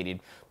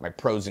calculated my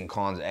pros and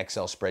cons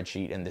Excel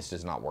spreadsheet and this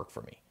does not work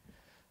for me.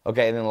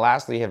 Okay, and then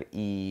lastly you have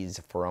E's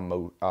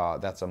for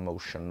that's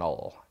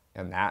emotional.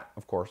 And that,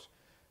 of course,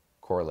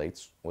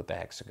 correlates with the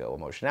Hexaco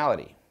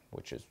emotionality,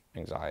 which is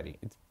anxiety.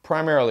 It's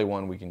primarily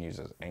one we can use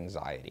as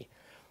anxiety.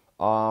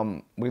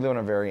 We live in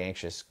a very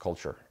anxious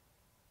culture,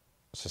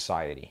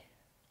 society.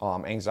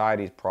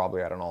 Anxiety is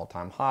probably at an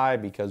all-time high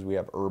because we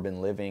have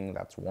urban living,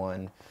 that's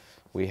one.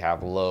 We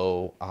have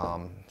low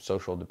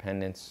social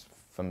dependence,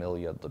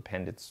 familial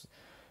dependence.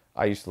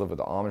 I used to live with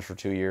the Amish for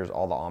 2 years.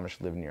 All the Amish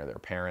live near their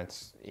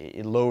parents.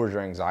 It lowers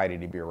your anxiety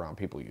to be around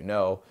people you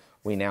know.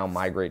 We now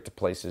migrate to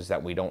places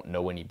that we don't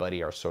know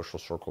anybody. Our social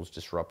circle's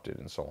disrupted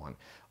and so on.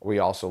 We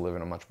also live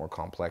in a much more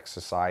complex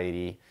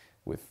society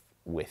with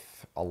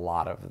a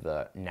lot of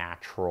the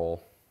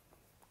natural,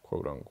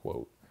 quote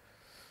unquote,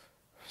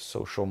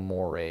 social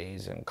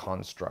mores and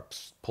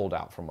constructs pulled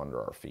out from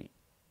under our feet.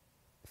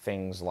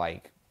 Things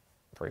like,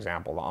 for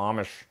example, the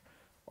Amish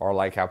are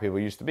like how people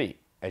used to be.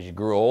 As you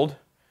grew old,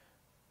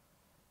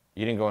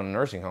 You didn't go in a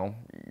nursing home.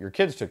 Your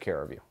kids took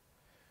care of you.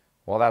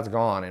 Well, that's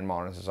gone in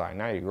modern society.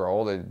 Now you grow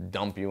old, they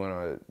dump you in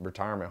a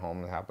retirement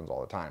home. That happens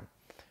all the time.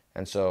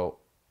 And so,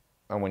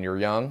 and when you're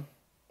young,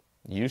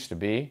 used to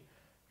be,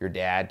 your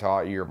dad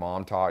taught you, your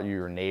mom taught you,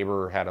 your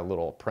neighbor had a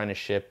little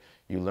apprenticeship,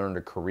 you learned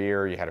a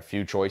career, you had a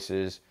few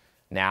choices.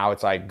 Now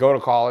it's like, go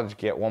to college,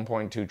 get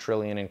 1.2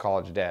 trillion in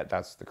college debt.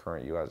 That's the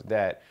current U.S.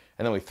 debt.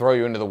 And then we throw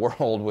you into the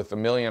world with a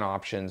million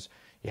options.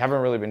 You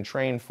haven't really been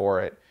trained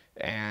for it.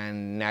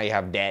 And now you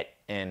have debt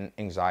and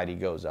anxiety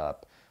goes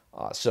up.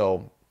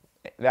 So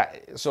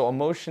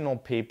emotional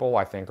people,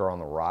 I think, are on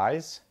the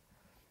rise.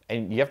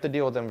 And you have to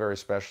deal with them very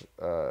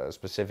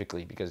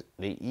specifically, because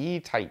the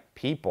E-type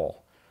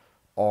people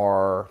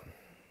are,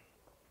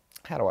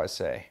 how do I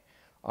say,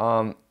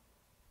 they're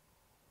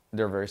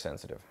very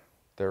sensitive.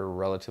 They're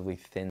relatively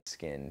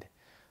thin-skinned.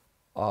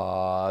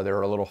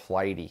 They're a little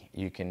flighty.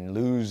 You can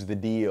lose the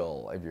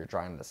deal if you're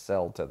trying to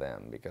sell to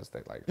them, because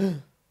they like,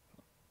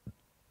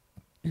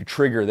 you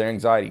trigger their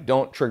anxiety.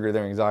 Don't trigger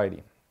their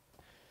anxiety.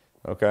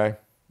 Okay?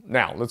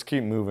 Now, let's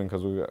keep moving,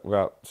 because we've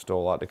got still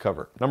a lot to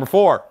cover. Number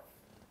 4,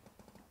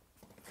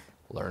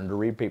 learn to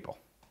read people.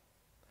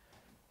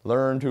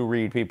 Learn to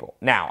read people.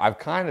 Now, I've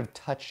kind of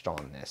touched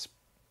on this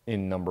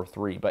in number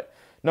 3, but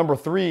number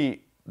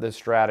 3, the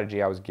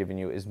strategy I was giving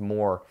you is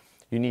more,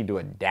 you need to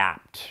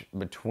adapt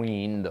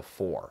between the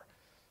 4.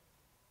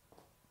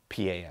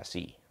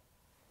 PASE.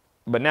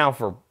 But now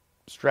for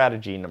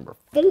strategy number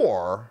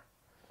 4,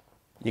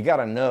 you got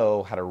to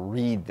know how to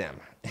read them.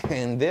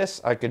 And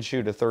this, I could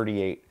shoot a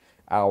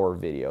 38-hour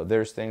video.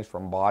 There's things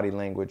from body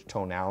language,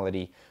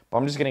 tonality, but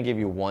I'm just going to give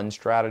you one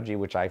strategy,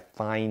 which I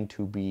find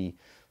to be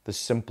the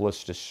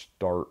simplest to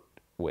start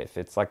with.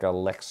 It's like a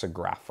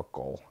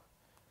lexicographical,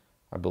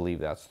 I believe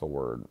that's the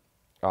word.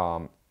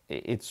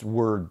 It's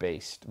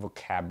word-based,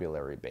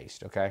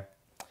 vocabulary-based, okay?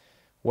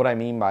 What I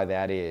mean by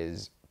that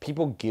is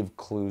people give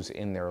clues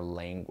in their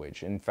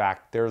language. In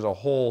fact, there's a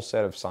whole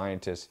set of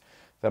scientists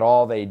that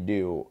all they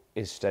do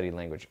is study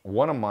language.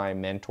 One of my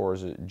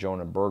mentors is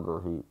Jonah Berger,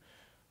 who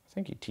I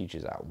think he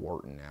teaches at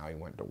Wharton now. He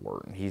went to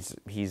Wharton.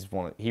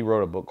 He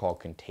wrote a book called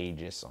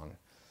Contagious,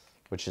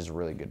 which is a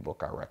really good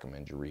book. I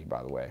recommend you read,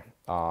 by the way.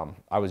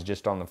 I was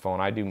just on the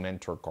phone. I do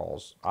mentor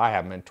calls.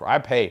 I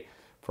pay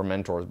for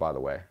mentors, by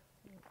the way.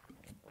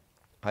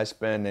 I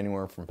spend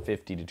anywhere from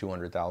 $50,000 to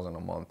 $200,000 a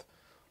month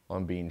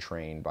on being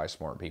trained by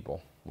smart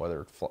people,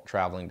 whether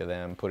traveling to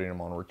them, putting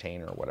them on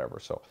retainer, or whatever.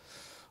 So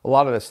a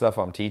lot of this stuff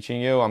I'm teaching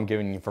you, I'm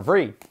giving you for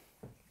free.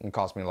 It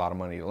costs me a lot of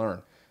money to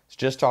learn. It's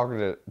just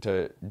talking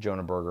to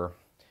Jonah Berger,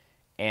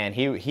 and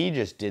he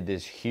just did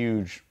this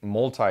huge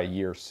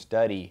multi-year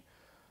study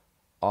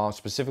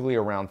specifically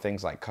around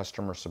things like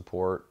customer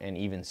support and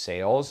even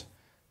sales,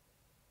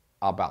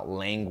 about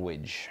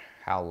language,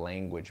 how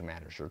language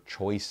matters, your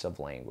choice of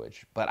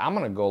language. But I'm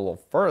going to go a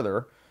little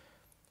further.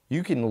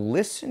 You can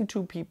listen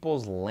to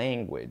people's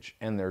language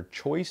and their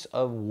choice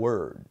of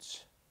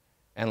words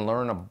and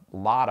learn a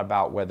lot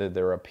about whether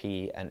they're a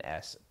P, an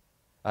S,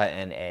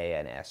 an A,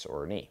 an S,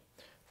 or an E.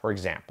 For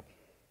example,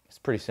 it's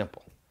pretty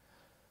simple.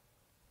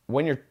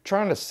 When you're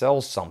trying to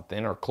sell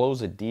something or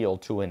close a deal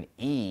to an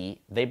E,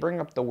 they bring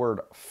up the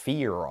word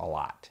fear a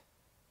lot,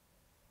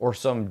 or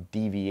some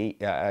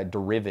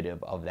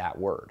derivative of that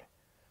word.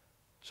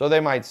 So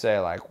they might say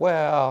like,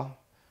 well,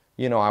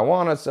 I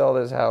want to sell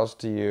this house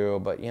to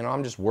you, but,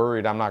 I'm just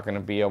worried I'm not going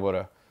to be able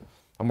to,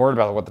 I'm worried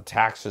about what the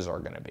taxes are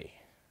going to be.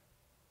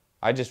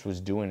 I just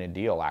was doing a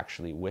deal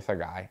actually with a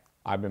guy.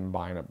 I've been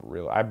buying up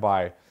I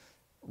buy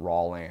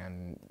raw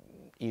land,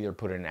 either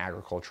put it in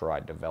agriculture or I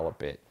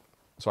develop it.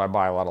 So I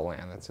buy a lot of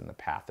land that's in the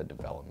path of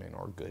development,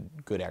 or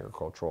good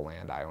agricultural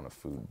land. I own a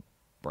food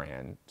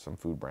brand, some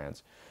food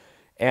brands.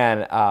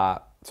 And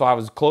so I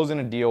was closing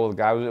a deal with a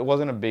guy. It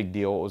wasn't a big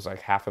deal. It was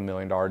like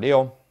 $500,000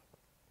 deal.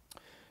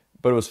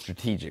 But it was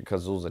strategic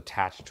because it was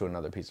attached to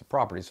another piece of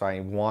property. So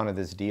I wanted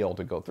this deal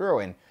to go through.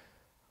 And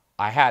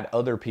I had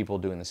other people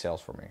doing the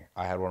sales for me.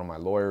 I had one of my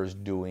lawyers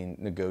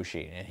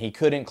negotiating. And he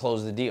couldn't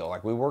close the deal.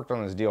 Like, we worked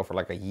on this deal for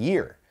like a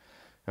year.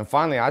 And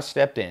finally I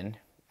stepped in.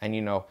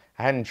 And,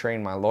 I hadn't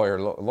trained my lawyer.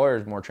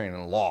 Lawyer's more trained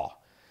in law.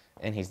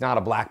 And he's not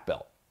a black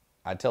belt.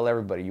 I tell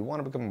everybody, you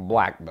want to become a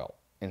black belt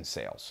in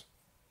sales.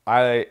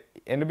 And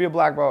to be a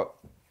black belt,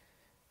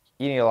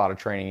 you need a lot of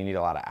training. You need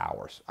a lot of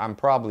hours. I'm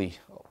probably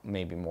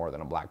maybe more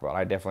than a black belt.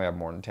 I definitely have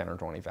more than 10 or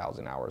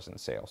 20,000 hours in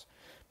sales.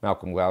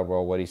 Malcolm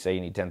Gladwell, what did he say?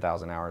 You need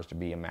 10,000 hours to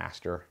be a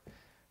master.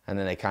 And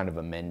then they kind of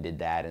amended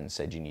that and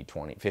said you need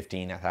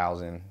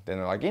 15,000. Then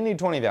they're like, you need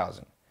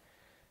 20,000.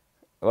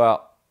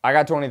 Well, I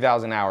got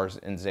 20,000 hours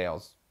in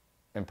sales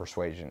and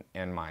persuasion,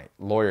 and my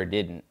lawyer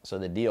didn't. So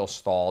the deal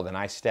stalled, and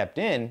I stepped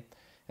in,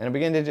 and I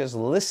began to just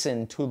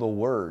listen to the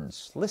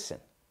words. Listen.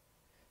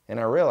 And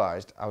I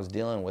realized I was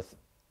dealing with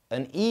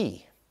an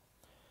E.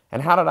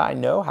 And how did I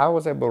know? How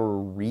was I able to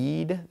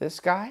read this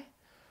guy?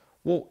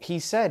 Well,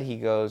 he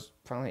goes,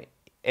 finally,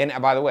 and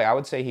by the way, I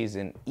would say he's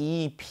an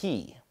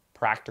EP,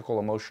 practical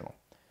emotional,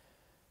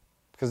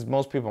 because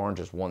most people aren't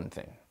just one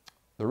thing.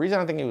 The reason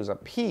I think he was a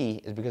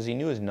P is because he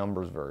knew his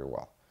numbers very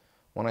well.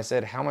 When I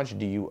said, how much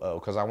do you owe?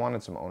 Because I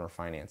wanted some owner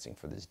financing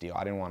for this deal.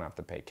 I didn't want to have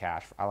to pay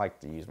cash. I like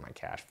to use my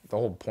cash. The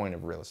whole point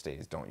of real estate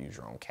is don't use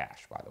your own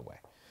cash, by the way.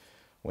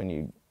 When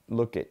you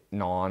look at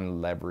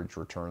non-leverage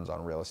returns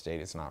on real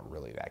estate, it's not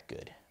really that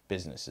good.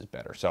 Business is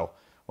better. So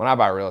when I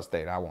buy real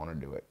estate, I want to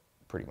do it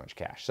pretty much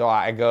cash. So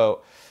I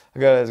go to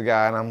this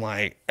guy and I'm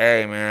like,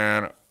 hey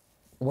man,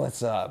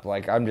 what's up?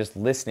 Like, I'm just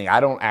listening. I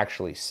don't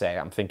actually say.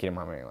 I'm thinking in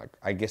my mind, like,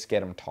 I guess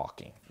get him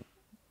talking.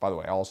 By the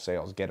way, all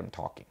sales, get him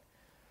talking.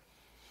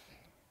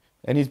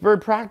 And he's very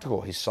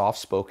practical. He's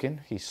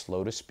soft-spoken. He's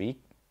slow to speak.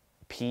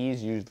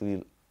 P's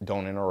usually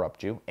don't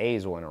interrupt you.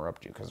 A's will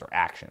interrupt you because they're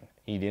action.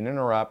 He didn't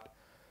interrupt.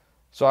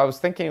 So I was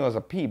thinking it was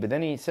a P, but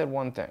then he said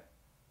one thing.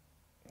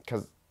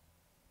 Because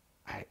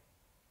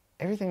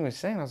everything he was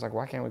saying, I was like,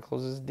 why can't we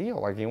close this deal?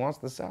 Like, he wants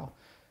to sell.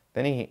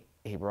 Then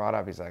he brought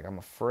up, he's like, I'm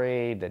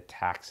afraid of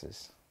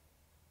taxes.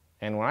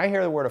 And when I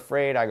hear the word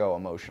afraid, I go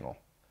emotional.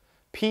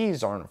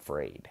 P's aren't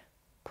afraid.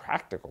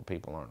 Practical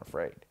people aren't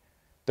afraid.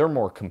 They're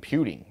more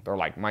computing. They're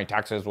like, my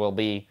taxes will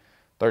be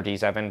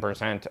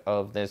 37%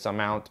 of this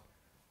amount.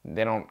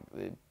 They don't,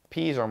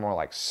 P's are more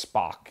like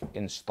Spock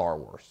in Star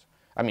Wars.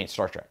 I mean,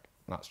 Star Trek,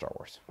 not Star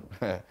Wars.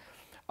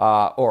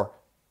 Or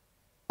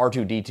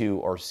R2-D2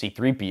 or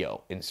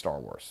C-3PO in Star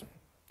Wars,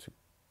 to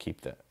keep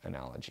the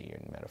analogy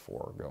and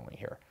metaphor going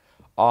here.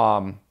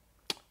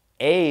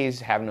 A's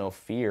have no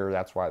fear.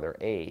 That's why they're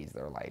A's.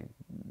 They're like,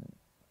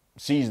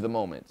 seize the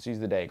moment,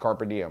 seize the day,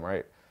 carpe diem,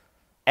 right?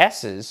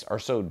 S's are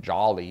so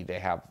jolly, they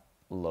have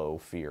low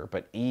fear,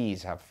 but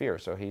E's have fear.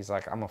 So he's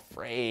like, I'm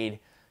afraid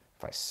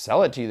if I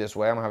sell it to you this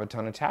way, I'm gonna have a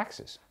ton of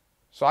taxes.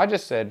 So I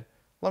just said,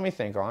 let me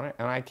think on it.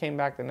 And I came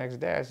back the next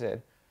day, I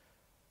said,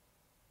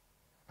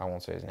 I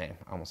won't say his name.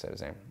 I almost said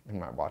his name. He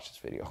might watch this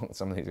video.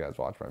 Some of these guys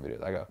watch my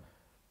videos. I go,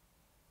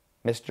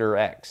 Mr.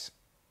 X,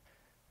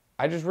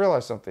 I just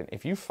realized something.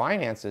 If you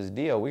finance this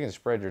deal, we can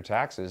spread your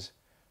taxes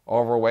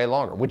over way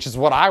longer, which is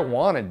what I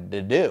wanted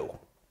to do.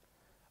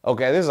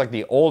 Okay, this is like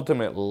the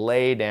ultimate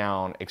lay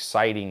down,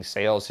 exciting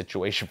sales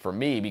situation for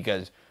me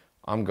because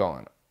I'm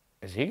going,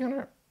 is he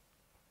gonna,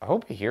 I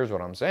hope he hears what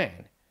I'm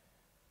saying.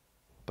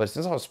 But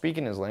since I was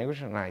speaking his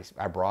language and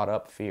I brought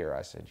up fear,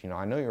 I said, you know,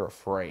 I know you're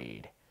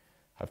afraid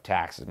of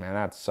taxes, man,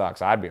 that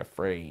sucks. I'd be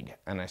afraid.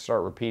 And I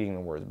start repeating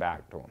the words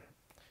back to him.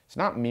 It's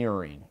not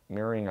mirroring.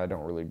 Mirroring I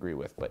don't really agree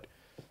with, but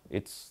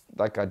it's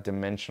like a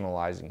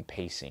dimensionalizing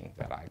pacing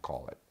that I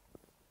call it.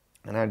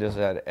 And I just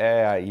said,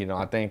 hey, you know,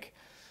 I think,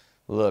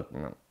 look,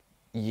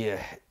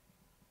 yeah,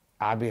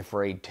 I'd be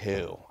afraid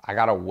too. I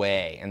got a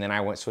way. And then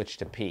I switched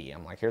to P.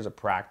 I'm like, here's a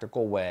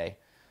practical way.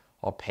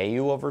 I'll pay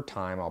you over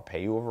time. I'll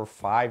pay you over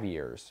 5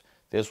 years.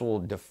 This will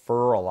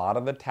defer a lot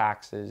of the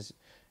taxes.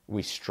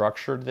 We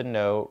structured the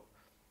note.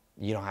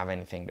 You don't have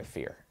anything to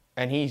fear.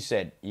 And he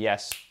said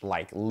yes,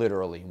 like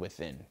literally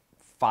within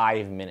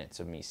 5 minutes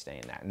of me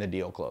saying that, and the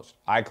deal closed.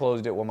 I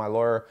closed it when my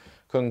lawyer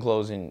couldn't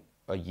close in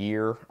a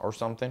year or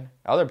something.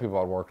 Other people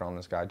had worked on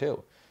this guy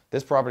too.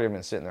 This property had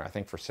been sitting there, I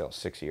think, for sale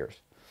 6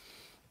 years.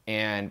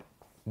 And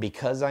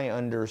because I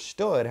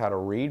understood how to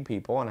read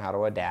people and how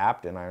to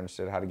adapt, and I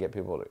understood how to get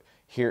people to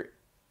hear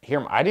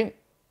him, I didn't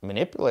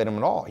manipulate him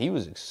at all. He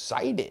was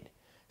excited.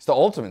 It's the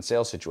ultimate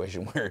sales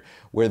situation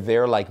where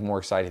they're like more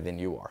excited than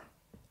you are.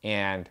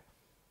 And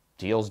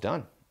deal's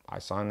done. I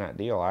signed that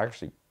deal. I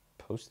actually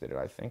posted it,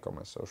 I think, on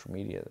my social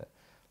media,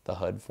 the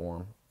HUD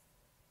form.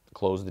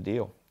 Closed the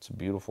deal. It's a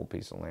beautiful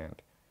piece of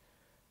land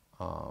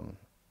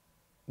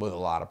with a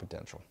lot of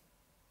potential.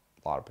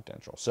 A lot of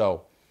potential.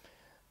 So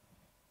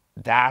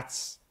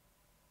that's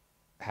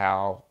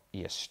how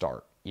you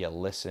start. You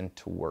listen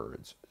to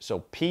words. So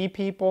P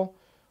people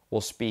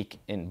will speak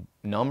in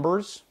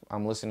numbers.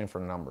 I'm listening for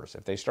numbers.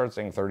 If they start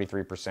saying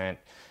 33%,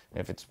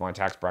 if it's my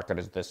tax bracket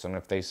is this, and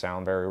if they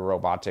sound very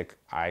robotic,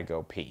 I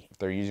go P. If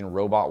they're using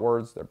robot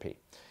words, they're P.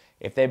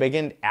 If they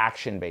begin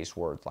action-based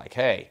words like,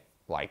 hey,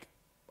 like,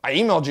 I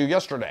emailed you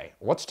yesterday.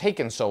 What's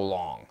taking so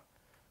long?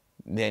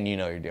 Then you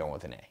know you're dealing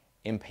with an A.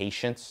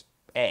 Impatience,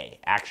 A,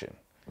 action.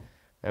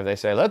 If they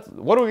say,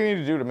 what do we need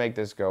to do to make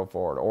this go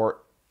forward?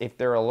 Or if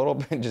they're a little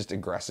bit just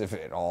aggressive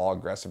at all,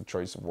 aggressive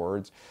choice of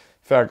words.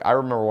 In fact, I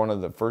remember one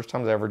of the first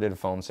times I ever did a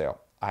phone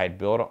sale. I had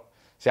built,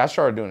 I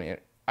started doing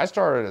it. I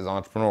started as an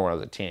entrepreneur when I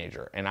was a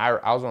teenager, and I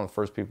was one of the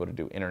first people to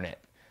do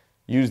internet,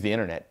 use the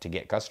internet to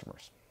get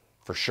customers,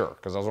 for sure,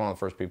 because I was one of the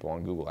first people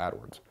on Google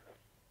AdWords.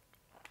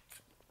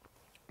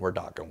 We're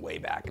talking way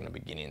back in the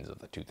beginnings of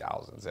the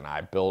 2000s, and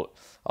I built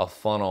a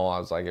funnel. I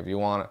was like, if you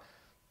want to,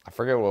 I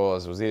forget what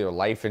it was either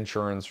life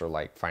insurance or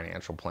like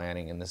financial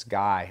planning, and this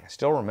guy, I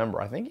still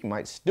remember, I think he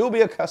might still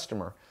be a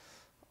customer.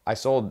 I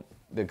sold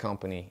the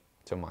company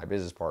to my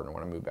business partner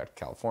when I moved back to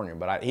California,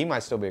 but he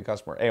might still be a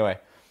customer. Anyway,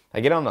 I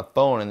get on the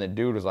phone, and the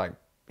dude was like,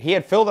 he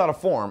had filled out a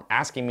form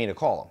asking me to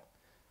call him,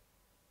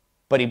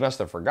 but he must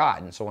have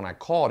forgotten. So when I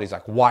called, he's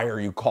like, why are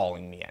you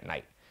calling me at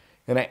night?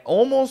 And I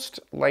almost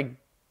like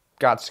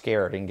got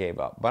scared and gave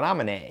up, but I'm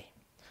an A.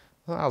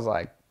 I was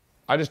like,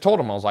 I just told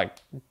him, I was like,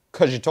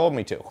 because you told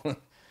me to.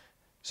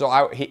 So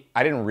I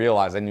didn't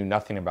realize, I knew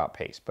nothing about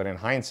PACE, but in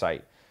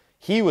hindsight,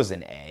 he was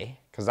an A,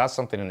 Because that's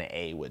something an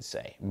A would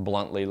say.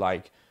 Bluntly,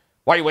 like,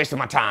 why are you wasting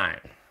my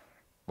time?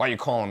 Why are you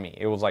calling me?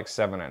 It was like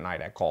 7 at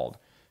night I called.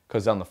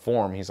 Because on the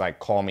form, he's like,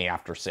 call me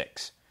after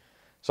 6.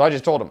 So I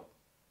just told him,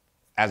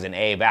 as an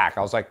A back,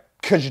 I was like,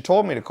 because you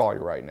told me to call you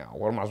right now.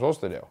 What am I supposed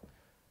to do?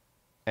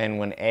 And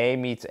when A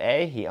meets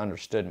A, he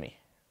understood me.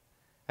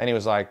 And he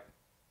was like,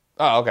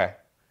 oh, okay.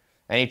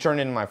 And he turned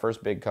into my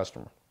first big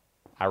customer.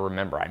 I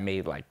remember I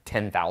made like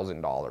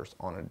 $10,000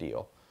 on a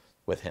deal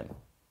with him,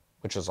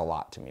 which was a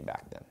lot to me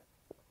back then.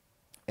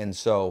 And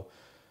so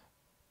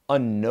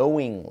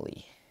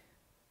unknowingly,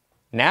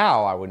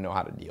 now I would know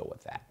how to deal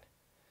with that.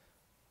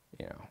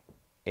 You know,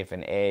 if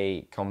an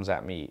A comes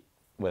at me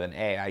with an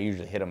A, I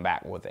usually hit him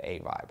back with the A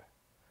vibe.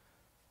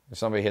 If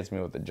somebody hits me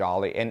with the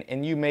jolly,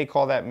 and you may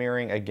call that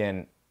mirroring.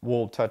 Again,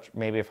 we'll touch,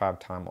 maybe if I have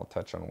time, I'll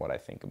touch on what I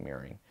think of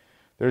mirroring.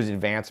 There's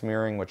advanced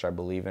mirroring, which I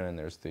believe in, and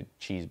there's the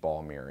cheese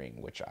ball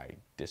mirroring, which I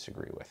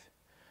disagree with.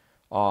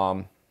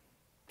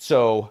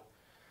 So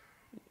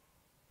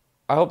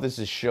I hope this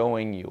is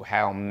showing you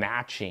how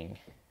matching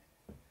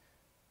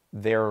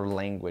their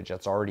language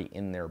that's already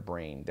in their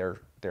brain,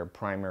 their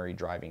primary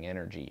driving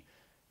energy,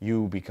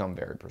 you become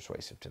very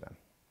persuasive to them.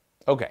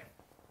 Okay,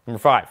 number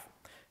 5.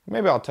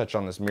 Maybe I'll touch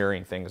on this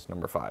mirroring thing as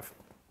number 5.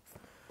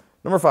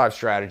 Number 5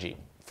 strategy.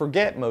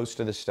 Forget most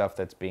of the stuff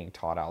that's being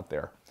taught out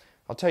there.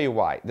 I'll tell you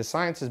why. The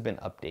science has been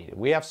updated.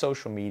 We have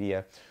social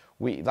media.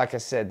 Like I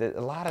said,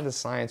 a lot of the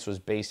science was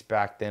based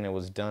back then. It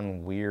was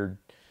done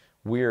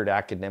weird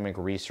academic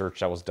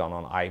research that was done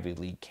on Ivy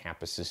League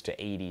campuses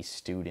to 80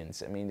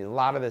 students. I mean, a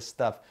lot of this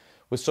stuff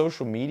with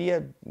social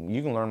media,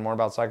 you can learn more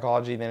about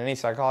psychology than any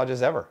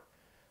psychologist ever.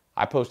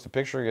 I post a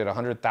picture, get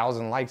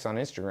 100,000 likes on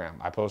Instagram.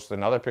 I post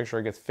another picture,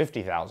 it gets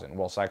 50,000.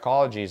 Well,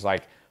 psychology is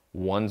like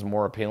one's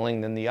more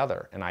appealing than the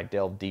other. And I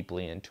delve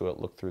deeply into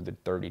it, look through the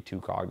 32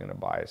 cognitive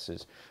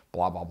biases,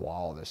 blah, blah, blah,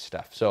 all this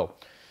stuff. So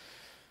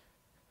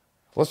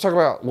let's talk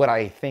about what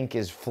I think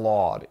is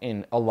flawed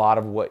in a lot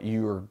of what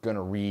you're going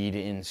to read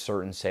in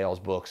certain sales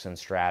books and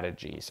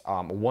strategies.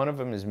 One of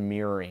them is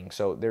mirroring.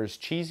 So there's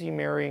cheesy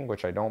mirroring,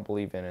 which I don't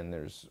believe in, and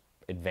there's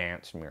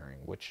advanced mirroring,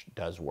 which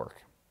does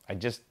work. I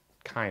just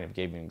kind of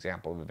gave you an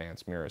example of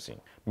advanced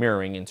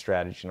mirroring in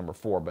strategy number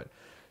 4. But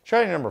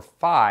strategy number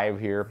 5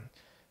 here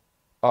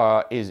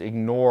is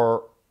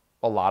ignore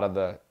a lot of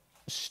the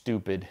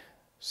stupid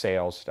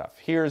sales stuff.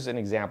 Here's an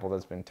example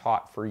that's been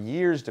taught for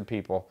years to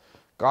people.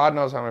 God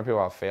knows how many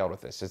people have failed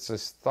with this. It's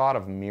this thought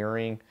of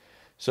mirroring.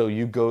 So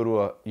you go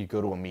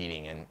to a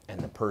meeting and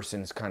the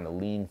person's kind of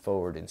lean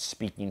forward and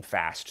speaking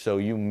fast. So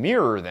you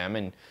mirror them,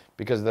 and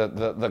because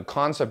the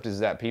concept is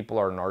that people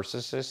are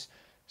narcissists,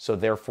 so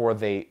therefore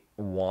they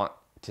want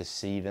to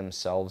see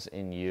themselves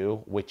in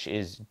you, which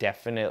is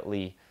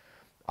definitely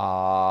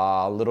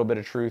a little bit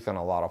of truth and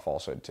a lot of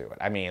falsehood to it.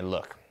 I mean,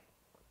 look,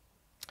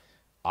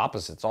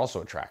 opposites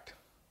also attract.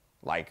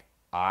 Like,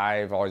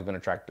 I've always been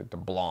attracted to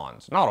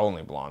blondes. Not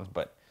only blondes,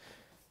 but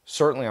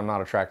certainly I'm not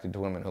attracted to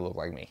women who look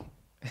like me.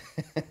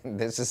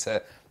 This is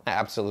an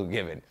absolute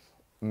given.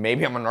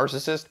 Maybe I'm a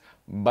narcissist,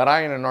 but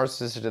I ain't a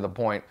narcissist to the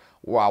point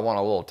where I want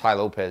a little Tai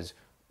Lopez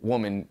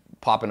woman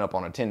popping up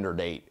on a Tinder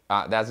date.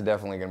 That's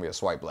definitely going to be a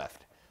swipe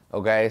left.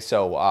 Okay,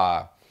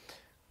 so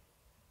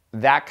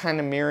that kind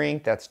of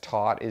mirroring that's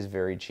taught is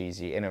very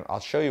cheesy, and I'll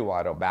show you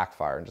why it'll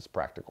backfire and just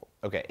practical.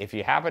 Okay, if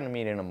you happen to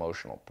meet an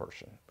emotional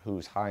person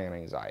who's high on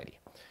anxiety,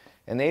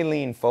 and they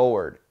lean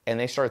forward and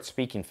they start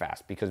speaking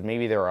fast because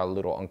maybe they're a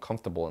little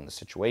uncomfortable in the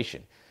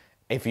situation,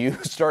 if you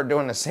start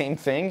doing the same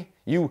thing,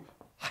 you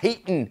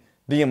heighten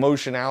the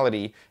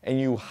emotionality and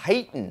you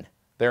heighten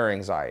their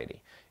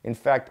anxiety. In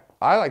fact,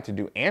 I like to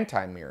do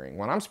anti-mirroring.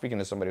 When I'm speaking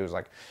to somebody who's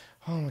like,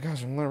 oh my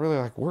gosh, I'm really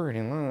like worried,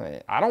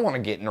 and I don't want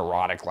to get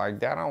neurotic like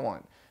that. I don't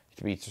want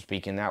to be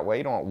speaking that way.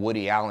 You don't want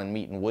Woody Allen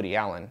meeting Woody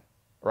Allen,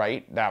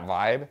 right? That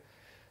vibe.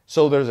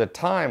 So there's a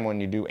time when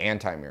you do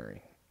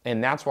anti-mirroring.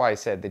 And that's why I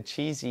said the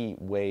cheesy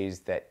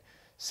ways that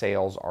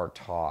sales are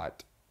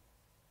taught,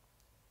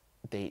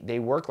 they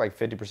work like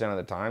 50% of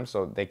the time.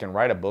 So they can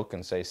write a book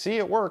and say, see,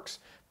 it works,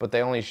 but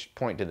they only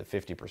point to the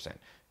 50%.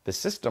 The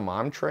system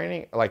I'm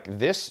training, like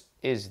this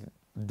is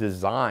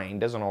designed,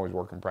 doesn't always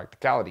work in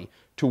practicality,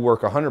 to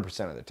work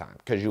 100% of the time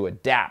because you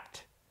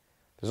adapt.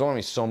 There's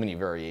only so many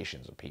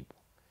variations of people.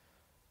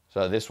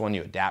 So this one,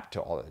 you adapt to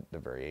all the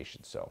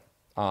variations. So,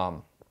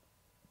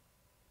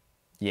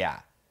 yeah,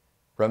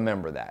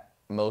 remember that.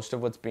 Most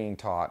of what's being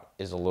taught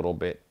is a little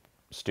bit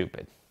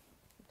stupid,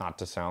 not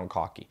to sound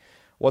cocky.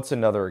 What's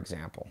another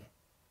example?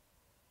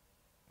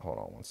 Hold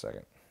on one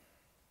second.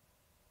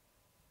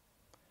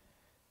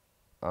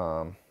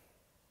 Not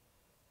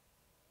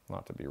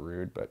to be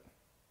rude, but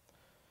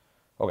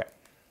okay.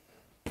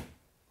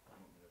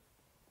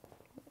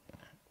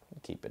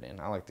 Keep it in.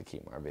 I like to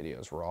keep my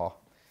videos raw.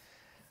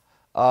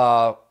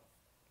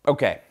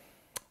 Okay.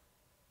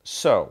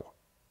 So,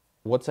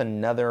 what's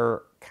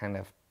another kind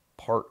of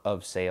part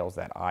of sales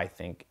that I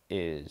think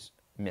is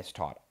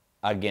mistaught?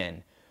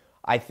 Again,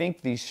 I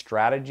think these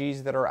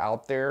strategies that are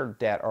out there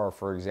that are,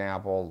 for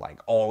example, like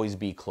always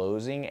be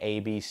closing,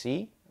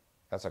 ABC,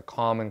 that's a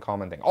common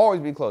thing. Always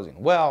be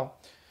closing. Well,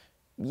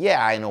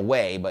 Yeah, in a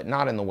way, but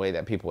not in the way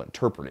that people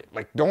interpret it.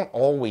 Like, don't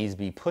always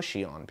be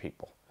pushy on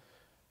people.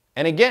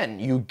 And again,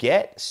 you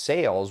get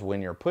sales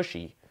when you're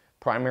pushy,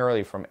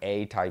 primarily from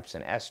A types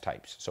and S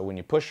types. So when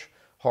you push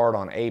hard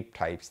on A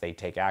types, they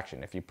take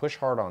action. If you push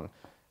hard on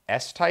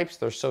S types,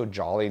 they're so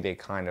jolly, they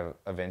kind of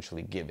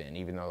eventually give in,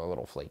 even though they're a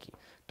little flaky.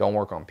 Don't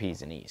work on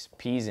P's and E's.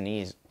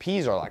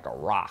 P's are like a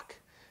rock.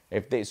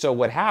 So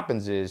what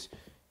happens is,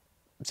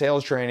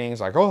 sales training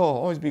is like, oh,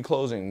 always be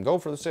closing. Go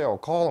for the sale.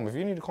 Call them. If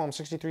you need to call them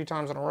 63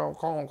 times in a row,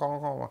 call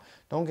them.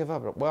 Don't give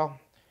up. Well,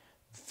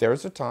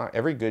 there's a time.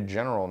 Every good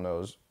general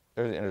knows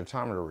there's a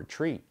time to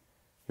retreat.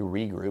 You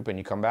regroup and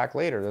you come back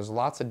later. There's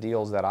lots of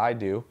deals that I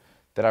do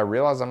that I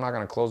realize I'm not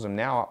going to close them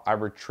now. I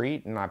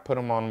retreat and I put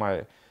them on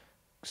my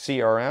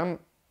CRM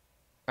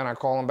and I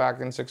call them back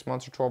in 6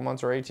 months or 12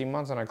 months or 18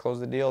 months and I close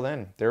the deal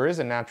then. There is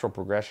a natural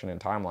progression and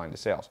timeline to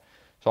sales.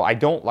 So I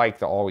don't like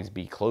the always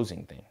be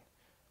closing thing.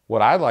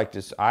 What I'd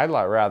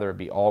rather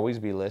be always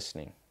be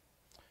listening.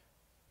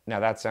 Now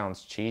that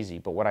sounds cheesy,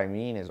 but what I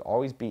mean is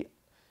always be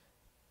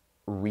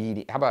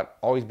reading. How about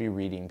always be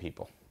reading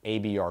people?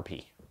 ABRP.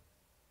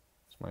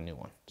 It's my new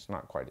one. It's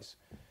not quite as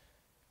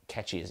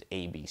catchy as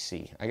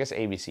ABC. I guess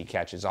ABC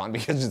catches on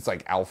because it's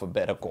like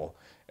alphabetical.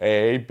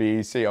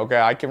 ABC.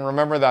 Okay, I can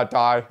remember that,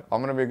 Tai.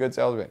 I'm gonna be a good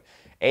salesman.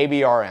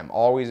 ABRM.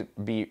 Always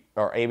be,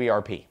 or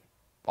ABRP.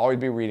 Always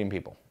be reading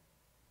people.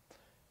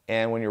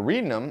 And when you're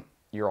reading them,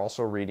 you're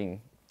also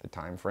reading the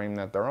time frame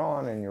that they're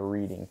on, and you're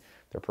reading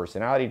their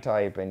personality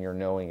type, and you're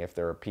knowing if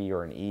they're a P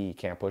or an E. You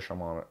can't push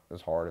them on it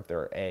as hard. If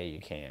they're A, you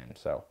can.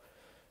 So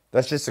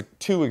that's just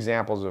two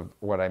examples of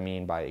what I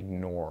mean by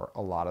ignore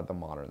a lot of the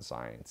modern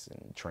science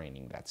and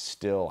training that's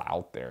still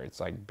out there. It's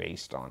like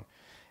based on,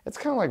 it's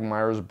kind of like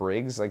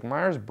Myers-Briggs. Like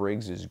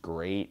Myers-Briggs is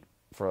great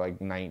for like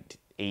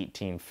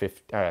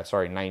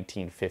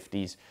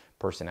 1950s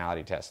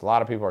personality tests. A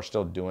lot of people are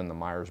still doing the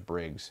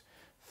Myers-Briggs.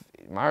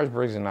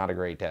 Myers-Briggs is not a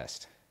great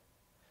test.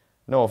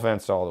 No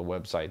offense to all the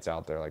websites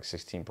out there like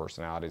 16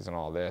 personalities and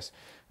all this.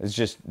 It's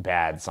just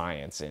bad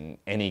science, and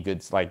any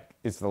good, like,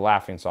 it's the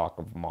laughingstock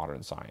of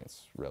modern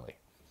science, really.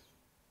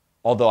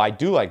 Although I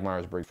do like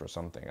Myers-Briggs for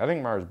something. I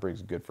think Myers-Briggs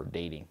is good for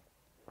dating,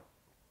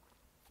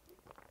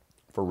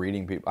 for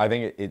reading people. I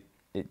think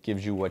it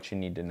gives you what you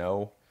need to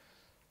know,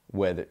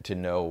 whether to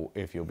know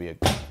if you'll be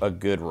a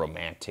good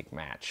romantic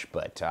match.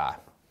 But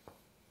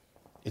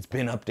it's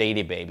been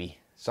updated, baby.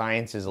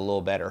 Science is a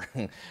little better.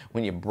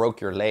 When you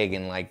broke your leg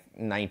in like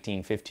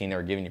 1915, they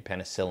were giving you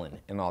penicillin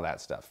and all that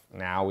stuff.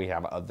 Now we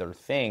have other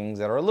things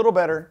that are a little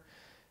better.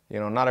 You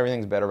know, not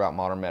everything's better about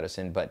modern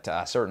medicine, but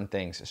certain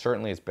things.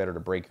 Certainly it's better to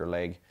break your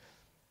leg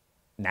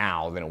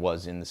now than it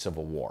was in the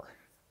Civil War,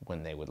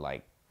 when they would,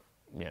 like,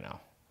 you know,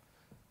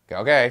 go,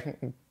 okay,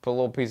 put a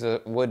little piece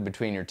of wood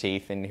between your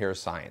teeth and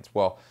here's science.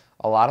 Well,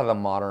 a lot of the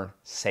modern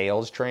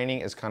sales training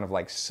is kind of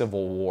like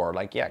Civil War.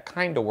 Like, yeah, it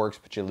kind of works,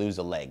 but you lose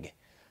a leg.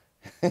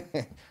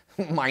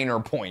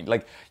 Minor point.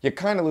 Like, you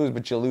kind of lose,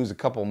 but you lose a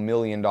couple $1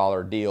 million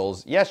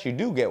deals. Yes, you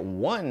do get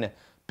one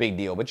big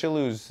deal, but you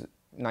lose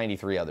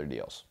 93 other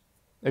deals.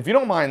 If you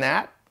don't mind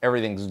that,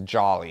 everything's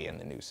jolly in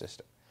the new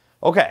system.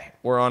 Okay,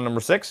 we're on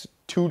number 6,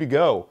 2 to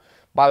go.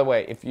 By the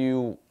way, if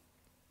you,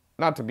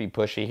 not to be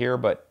pushy here,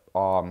 but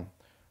I'm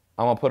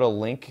going to put a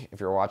link, if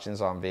you're watching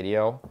this on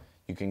video,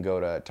 you can go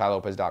to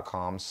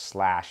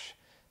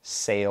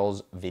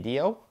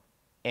tailopez.com/salesvideo.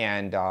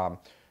 And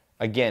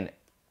again,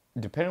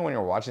 depending on when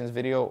you're watching this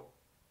video,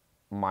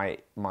 I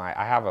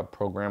have a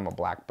program, a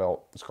black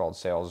belt. It's called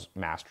Sales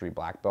Mastery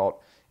Black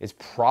Belt. It's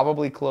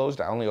probably closed.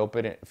 I only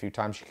open it a few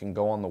times. You can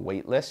go on the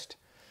wait list.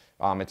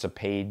 It's a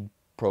paid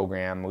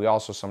program. We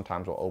also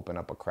sometimes will open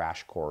up a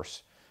crash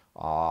course.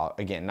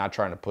 Again, not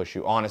trying to push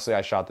you. Honestly,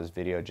 I shot this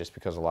video just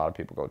because a lot of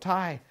people go,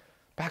 Tai,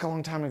 back a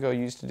long time ago,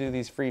 you used to do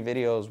these free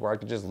videos where I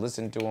could just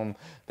listen to them.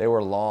 They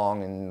were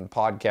long and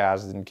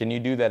podcasts. And can you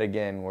do that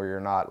again where you're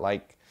not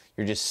like,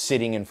 you're just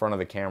sitting in front of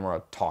the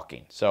camera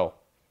talking? So,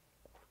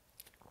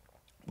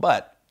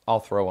 but I'll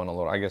throw in a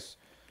little, I guess,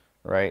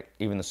 right?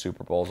 Even the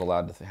Super Bowl is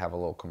allowed to have a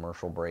little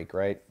commercial break,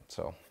 right?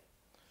 So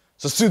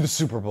sue the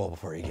Super Bowl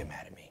before you get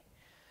mad at me.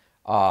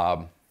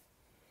 All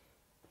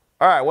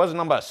right, what's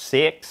number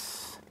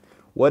 6?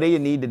 What do you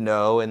need to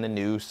know in the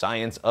new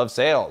science of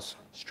sales?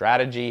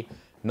 Strategy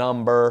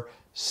number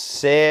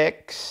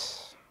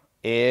 6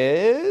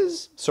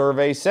 is,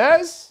 survey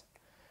says,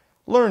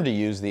 learn to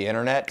use the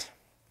internet.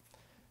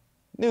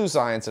 New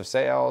science of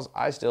sales,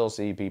 I still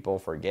see people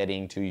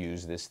forgetting to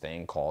use this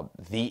thing called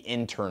the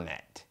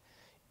internet.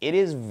 It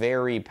is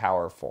very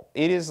powerful.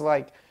 It is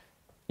like,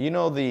 you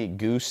know, the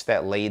goose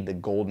that laid the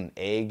golden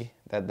egg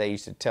that they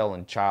used to tell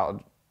in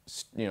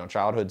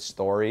childhood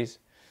stories,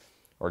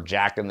 or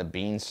Jack and the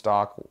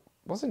Beanstalk.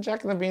 Wasn't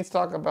Jack and the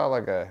Beanstalk about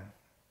like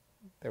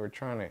they were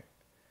trying to,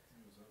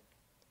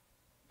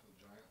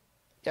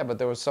 yeah, but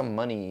there was some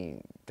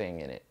money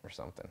thing in it or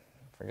something.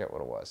 I forget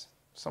what it was.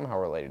 Somehow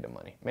related to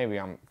money. Maybe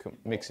I'm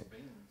mixing.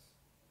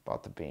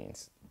 About the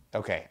beans.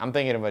 Okay, I'm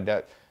thinking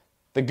of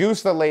the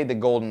goose that laid the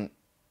golden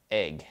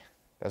egg.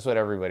 That's what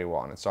everybody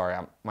wanted. Sorry,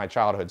 my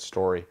childhood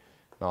story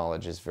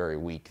knowledge is very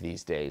weak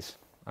these days.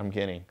 I'm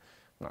getting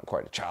not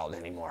quite a child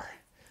anymore.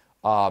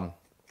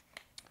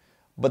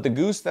 But the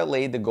goose that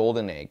laid the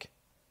golden egg,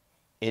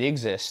 it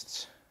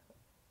exists.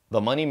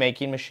 The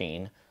money-making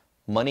machine,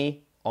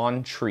 money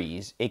on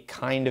trees, it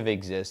kind of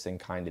exists and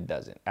kind of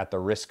doesn't. At the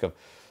risk of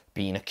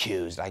being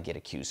accused, I get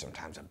accused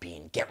sometimes of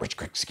being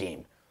get-rich-quick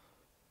scheme.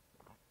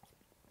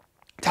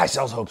 Tai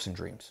sells hopes and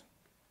dreams.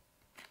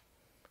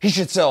 He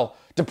should sell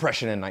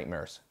depression and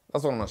nightmares.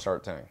 That's what I'm going to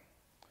start saying.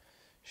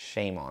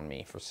 Shame on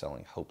me for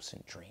selling hopes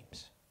and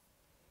dreams.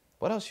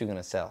 What else are you going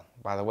to sell?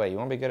 By the way, you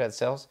want to be good at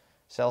sales?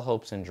 Sell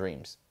hopes and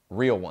dreams.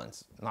 Real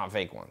ones, not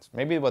fake ones.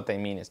 Maybe what they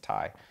mean is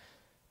Tai.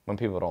 When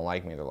people don't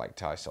like me, they're like,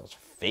 Tai sells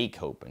fake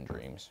hope and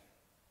dreams.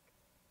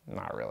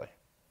 Not really.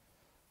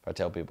 If I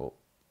tell people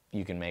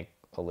you can make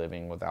a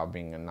living without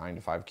being a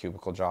 9-to-5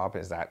 cubicle job,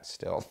 is that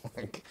still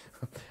like...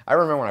 I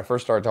remember when I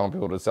first started telling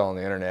people to sell on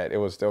the internet, it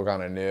was still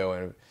kind of new,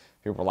 and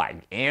people were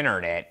like,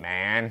 internet,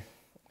 man.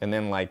 And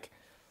then like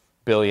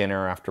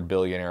billionaire after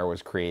billionaire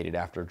was created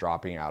after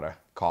dropping out of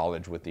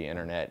college with the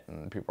internet,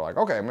 and people were like,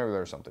 okay, maybe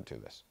there's something to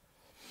this.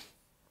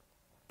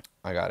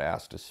 I got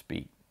asked to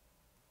speak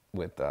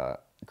with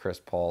Chris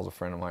Paul's a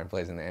friend of mine,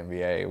 plays in the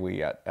NBA. We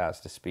got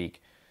asked to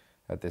speak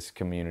at this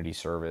community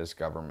service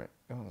government.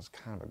 It was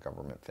kind of a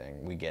government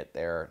thing. We get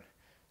there,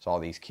 it's all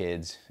these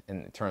kids,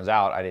 and it turns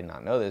out, I did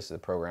not know this, the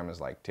program is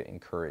like to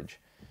encourage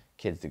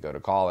kids to go to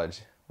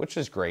college, which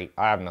is great.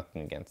 I have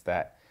nothing against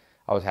that.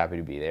 I was happy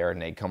to be there,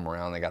 and they'd come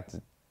around, they got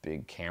the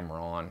big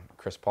camera on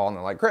Chris Paul, and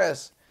they're like,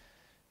 Chris,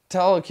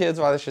 tell the kids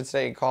why they should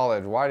stay in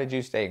college. Why did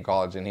you stay in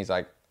college? And he's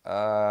like,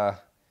 I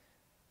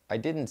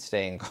didn't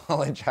stay in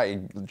college. I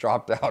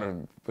dropped out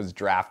and was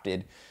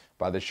drafted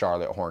by the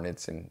Charlotte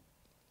Hornets and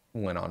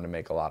went on to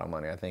make a lot of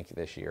money. I think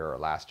this year or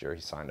last year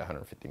he signed a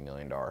 $150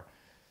 million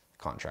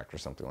contract or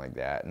something like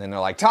that. And then they're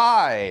like,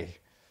 Tai,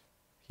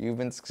 you've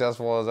been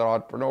successful as an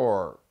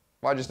entrepreneur.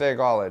 Why'd you stay in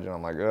college? And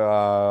I'm like,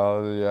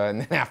 yeah.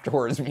 And then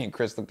afterwards, me and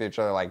Chris looked at each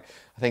other like,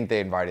 I think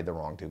they invited the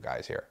wrong two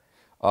guys here.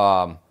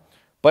 But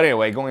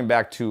anyway, going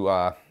back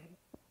to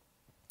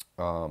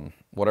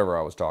whatever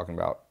I was talking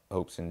about,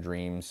 hopes and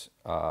dreams.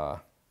 What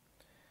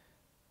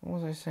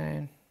was I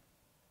saying?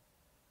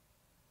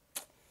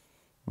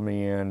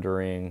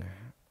 Meandering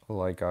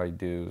like I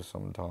do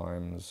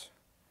sometimes.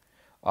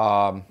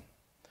 Rewind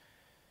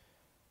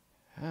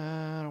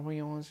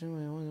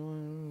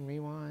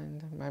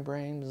my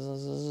brain.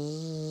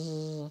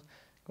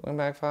 Going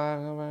back 5,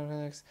 going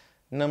back 6.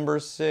 Number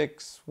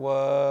 6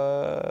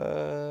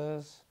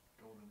 was...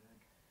 Golden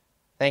egg.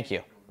 Thank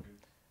you.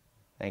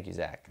 Thank you,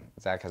 Zach.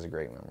 Zach has a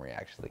great memory,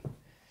 actually.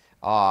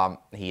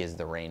 He is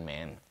the Rain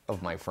Man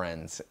of my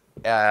friends.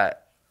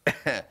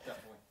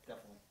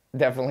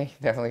 Definitely.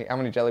 How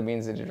many jelly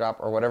beans did you drop?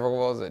 Or whatever it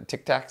was,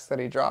 Tic Tacs that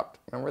he dropped.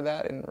 Remember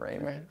that in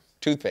Rain Man?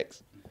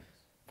 Toothpicks.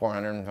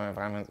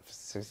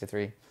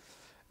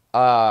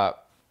 425,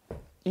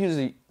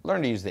 usually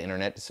learn to use the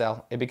internet to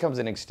sell. It becomes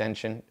an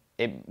extension.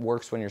 It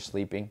works when you're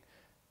sleeping.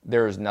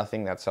 There is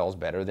nothing that sells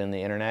better than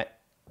the internet.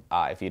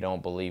 If you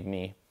don't believe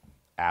me,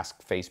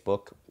 ask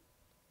Facebook.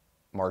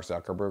 Mark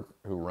Zuckerberg,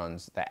 who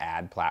runs the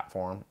ad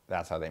platform.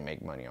 That's how they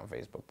make money on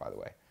Facebook, by the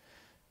way.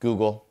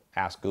 Google.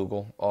 Ask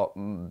Google.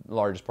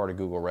 Largest part of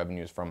Google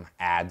revenue is from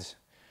ads.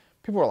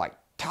 People are like,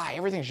 Tai,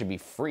 everything should be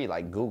free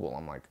like Google.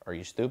 I'm like, are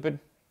you stupid?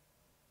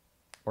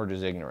 Or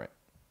just ignorant?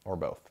 Or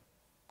both.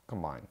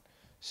 Combined.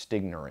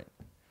 Stignorant.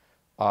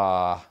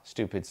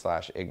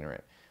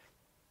 Stupid/ignorant.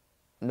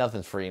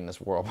 Nothing's free in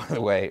this world, by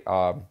the way.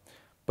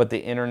 But the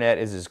internet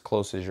is as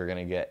close as you're going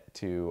to get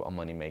to a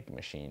money-making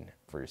machine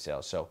for your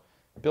sales. So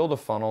build a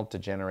funnel to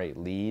generate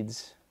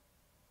leads.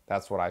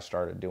 That's what I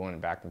started doing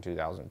back in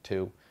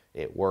 2002.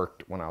 It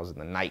worked when I was in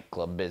the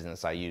nightclub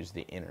business. I used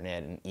the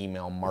internet and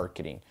email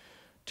marketing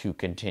to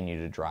continue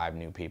to drive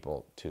new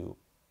people to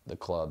the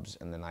clubs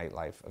and the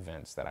nightlife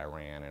events that I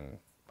ran. And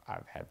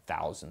I've had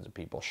thousands of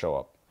people show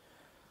up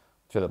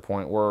to the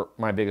point where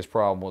my biggest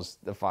problem was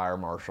the fire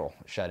marshal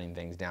shutting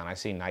things down. I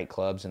see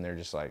nightclubs and they're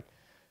just like,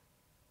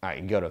 I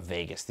go to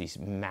Vegas, these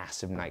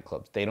massive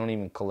nightclubs. They don't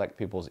even collect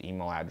people's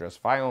email address.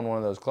 If I own one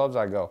of those clubs,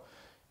 I go,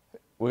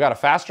 we got a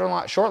faster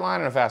line, short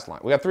line and a fast line.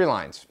 We got 3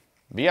 lines.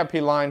 VIP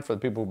line for the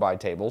people who buy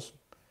tables.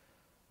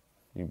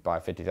 You buy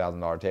a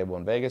 $50,000 table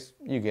in Vegas,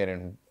 you get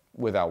in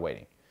without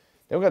waiting.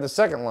 Then we got the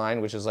second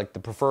line, which is like the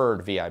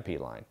preferred VIP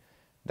line.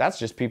 That's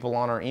just people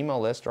on our email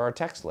list or our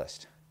text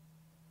list.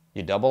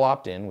 You double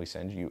opt in. We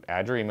send you,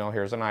 add your email.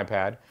 Here's an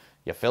iPad.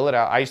 You fill it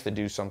out. I used to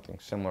do something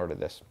similar to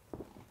this.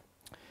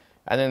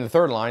 And then the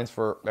third line's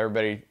for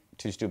everybody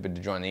too stupid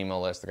to join the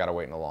email list. They got to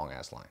wait in a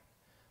long-ass line.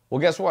 Well,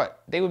 guess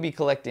what? They would be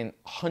collecting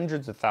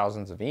hundreds of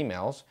thousands of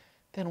emails.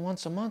 Then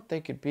once a month, they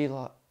could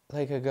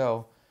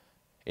go,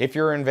 if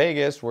you're in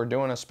Vegas, we're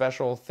doing a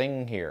special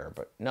thing here.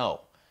 But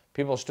no,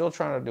 people are still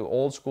trying to do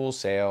old school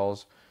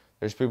sales.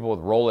 There's people with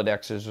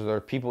Rolodexes, or there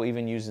are people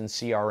even using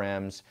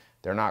CRMs.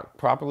 They're not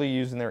properly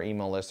using their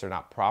email list. They're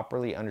not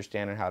properly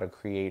understanding how to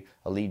create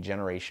a lead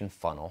generation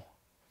funnel.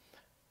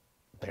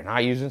 They're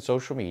not using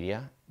social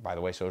media. By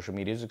the way, social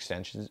media is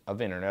extensions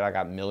of internet. I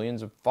got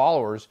millions of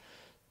followers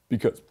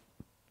because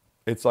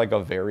It's like a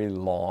very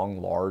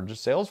long, large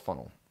sales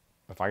funnel.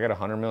 If I get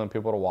 100 million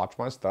people to watch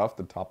my stuff,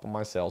 the top of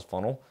my sales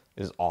funnel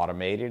is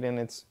automated, and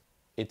it's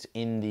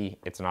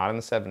not in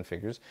the 7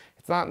 figures.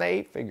 It's not in the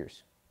 8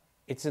 figures.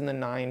 It's in the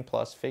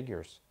 9+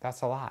 figures.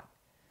 That's a lot.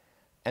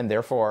 And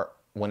therefore,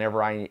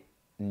 whenever I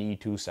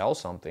need to sell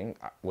something,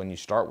 when you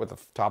start with the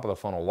top of the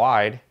funnel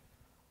wide,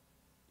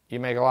 you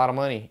make a lot of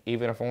money,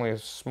 even if only a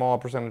small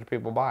percentage of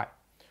people buy.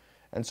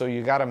 And so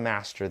you got to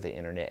master the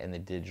internet and the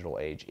digital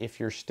age. If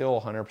you're still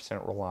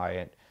 100%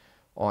 reliant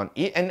on,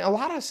 and a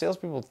lot of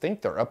salespeople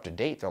think they're up to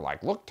date. They're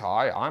like, look,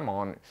 Ty, I'm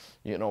on,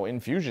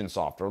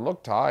 Infusionsoft, or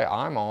look, Ty,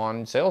 I'm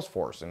on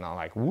Salesforce. And I'm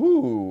like,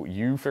 woo,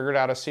 you figured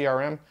out a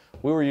CRM?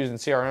 We were using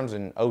CRMs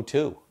in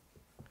 '02.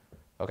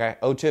 Okay,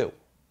 '02.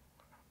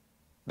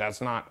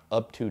 That's not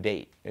up to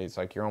date. It's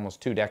like you're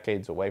almost 2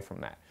 decades away from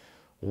that.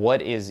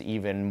 What is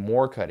even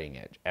more cutting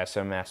edge?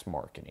 SMS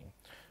marketing.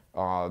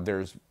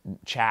 There's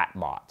chat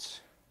bots.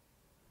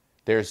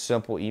 There's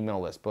simple email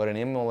lists, but an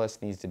email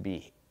list needs to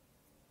be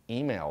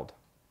emailed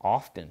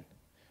often,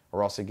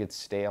 or else it gets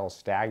stale,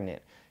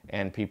 stagnant,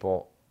 and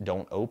people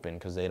don't open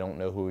because they don't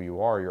know who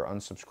you are. Your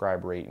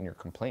unsubscribe rate and your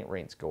complaint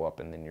rates go up,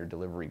 and then your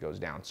delivery goes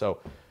down. So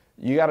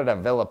you got to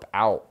develop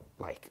out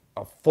like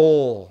a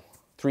full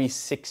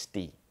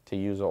 360, to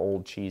use an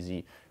old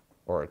cheesy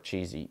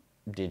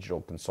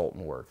digital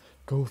consultant word.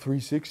 Go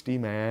 360,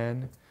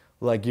 man.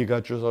 Like, you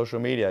got your social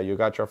media, you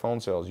got your phone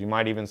sales, you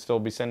might even still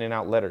be sending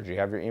out letters, you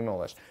have your email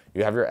list,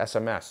 you have your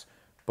SMS,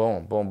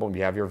 boom, boom, boom,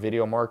 you have your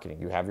video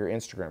marketing, you have your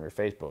Instagram, your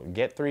Facebook.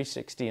 Get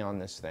 360 on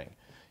this thing.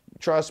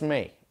 Trust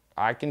me,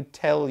 I can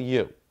tell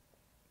you,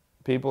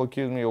 people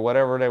accuse me of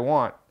whatever they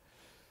want.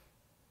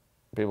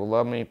 People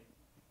love me,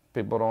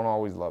 people don't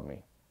always love me.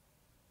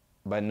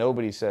 But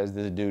nobody says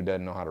this dude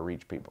doesn't know how to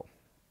reach people.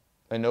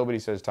 And nobody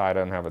says Ty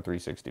doesn't have a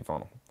 360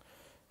 funnel.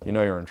 You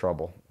know you're in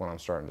trouble when I'm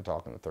starting to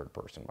talk in the third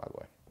person, by the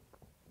way.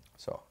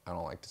 So I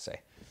don't like to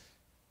say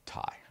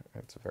Ty.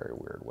 It's a very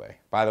weird way.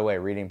 By the way,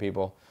 reading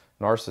people,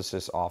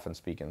 narcissists often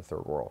speak in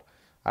third world.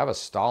 I have a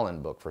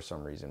Stalin book for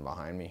some reason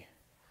behind me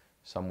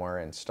somewhere.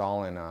 And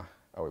Stalin,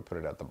 we put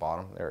it at the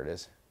bottom. There it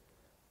is.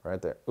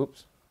 Right there.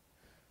 Oops.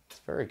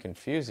 It's very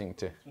confusing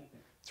to,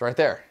 it's right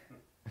there.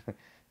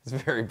 It's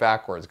very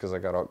backwards because I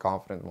got a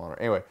confidence monitor.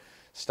 Anyway,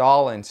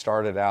 Stalin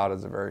started out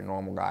as a very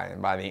normal guy,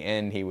 and by the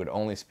end, he would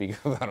only speak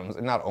about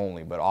himself, not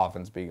only, but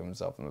often speak of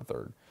himself in the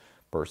third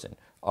person.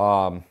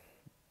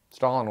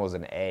 Stalin was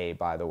an A,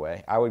 by the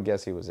way. I would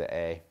guess he was an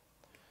A. A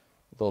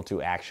little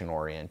too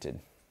action-oriented.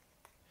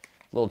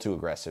 A little too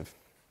aggressive.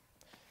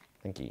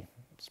 I think he's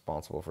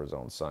responsible for his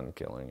own son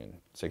killing and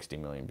 60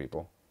 million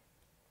people.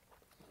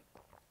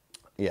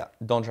 Yeah,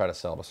 don't try to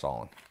sell to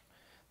Stalin.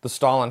 The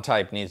Stalin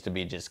type needs to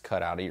be just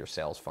cut out of your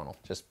sales funnel.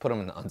 Just put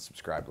them in the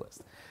unsubscribe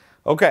list.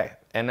 Okay,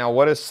 and now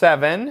what is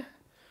 7?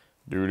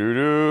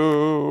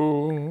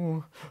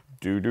 Do-do-do.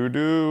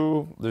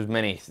 Do-do-do. There's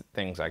many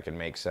things I can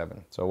make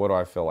 7. So what do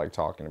I feel like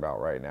talking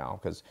about right now?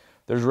 Because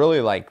there's really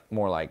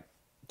more like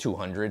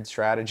 200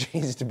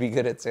 strategies to be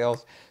good at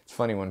sales. It's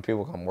funny when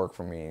people come work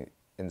for me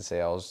in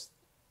sales,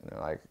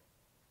 like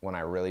when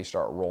I really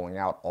start rolling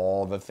out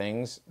all the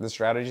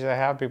strategies I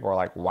have, people are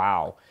like,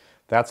 wow,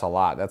 that's a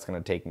lot. That's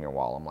going to take me a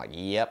while. I'm like,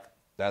 yep.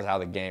 That's how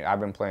the game, I've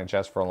been playing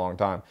chess for a long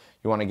time.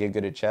 You want to get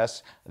good at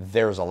chess?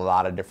 There's a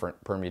lot of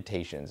different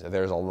permutations.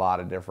 There's a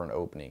lot of different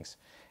openings.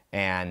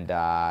 And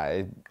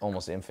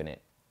almost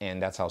infinite.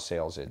 And that's how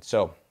sales is.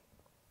 So,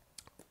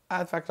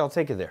 in fact, I'll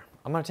take it there.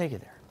 I'm going to take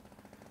it there.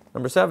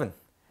 Number 7,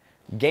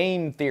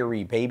 game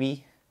theory,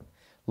 baby.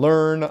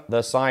 Learn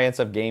the science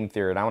of game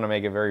theory. And I want to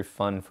make it very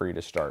fun for you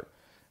to start.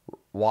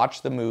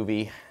 Watch the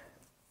movie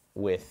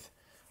with,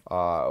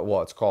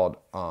 it's called,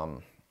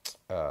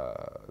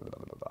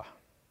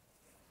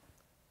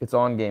 it's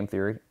on game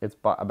theory. It's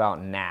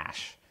about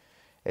Nash.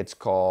 It's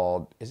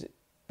called, is it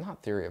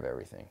not Theory of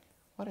Everything?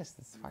 What is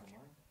this fucking?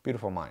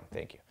 Beautiful Mind,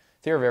 thank you.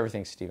 Theory of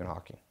Everything, Stephen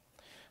Hawking.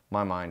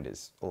 My mind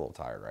is a little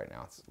tired right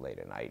now. It's late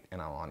at night,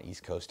 and I'm on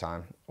East Coast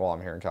time while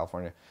I'm here in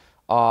California.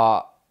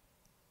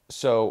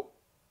 So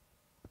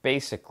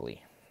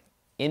basically,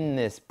 in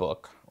this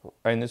book,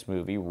 in this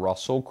movie,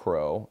 Russell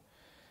Crowe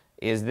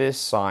is this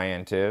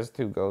scientist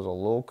who goes a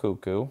little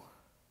cuckoo,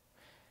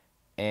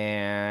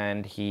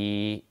 and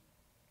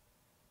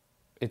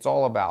it's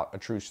all about a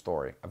true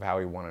story of how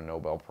he won a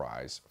Nobel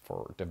Prize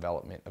for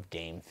development of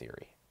game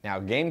theory. Now,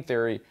 game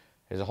theory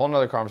is a whole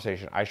nother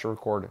conversation. I should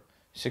record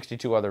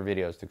 62 other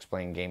videos to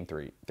explain game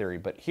theory,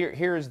 but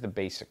here's the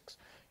basics.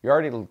 You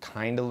already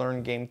kind of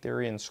learned game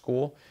theory in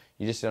school.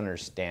 You just don't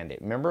understand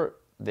it. Remember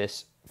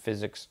this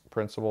physics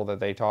principle that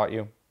they taught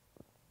you?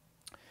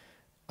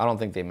 I don't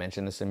think they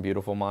mentioned this in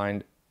Beautiful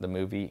Mind, the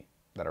movie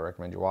that I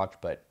recommend you watch,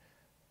 but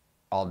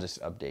I'll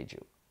just update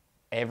you.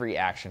 Every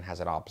action has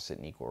an opposite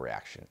and equal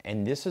reaction.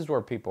 And this is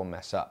where people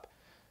mess up.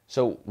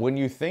 So when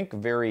you think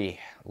very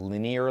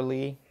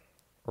linearly,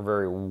 or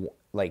very,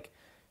 like,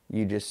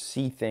 you just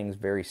see things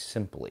very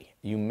simply,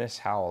 you miss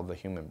how the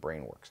human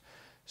brain works.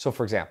 So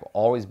for example,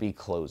 always be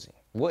closing.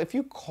 Well, if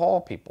you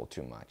call people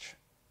too much,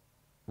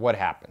 what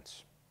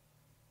happens?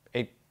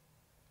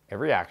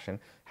 every action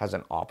has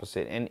an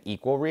opposite and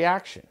equal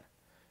reaction.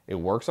 It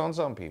works on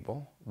some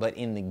people, but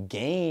in the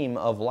game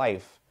of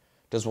life,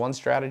 does one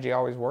strategy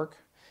always work?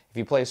 If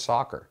you play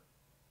soccer,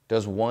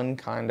 does one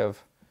kind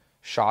of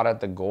shot at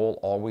the goal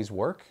always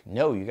work?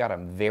 No, you got to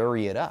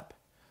vary it up.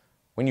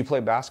 When you play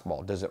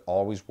basketball, does it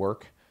always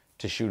work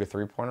to shoot a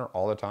three-pointer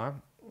all the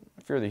time?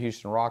 If you're the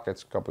Houston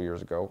Rockets a couple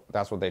years ago,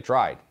 that's what they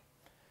tried.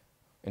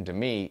 And to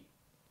me,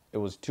 it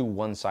was too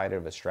one-sided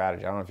of a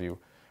strategy. I don't know if you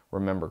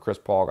remember, Chris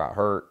Paul got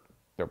hurt.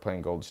 They're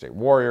playing Golden State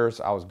Warriors.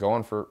 I was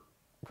going for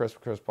Chris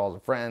Paul's a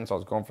friend, so I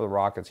was going for the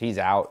Rockets. He's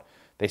out.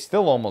 They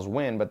still almost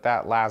win, but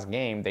that last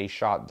game, they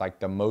shot like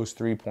the most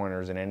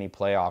three-pointers in any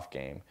playoff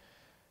game.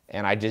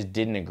 And I just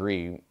didn't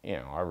agree. You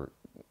know,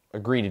 I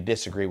agree to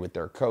disagree with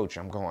their coach.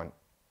 I'm going,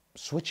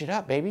 switch it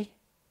up, baby.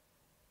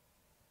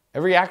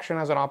 Every action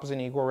has an opposite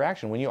and equal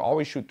reaction. When you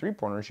always shoot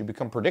three-pointers, you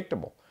become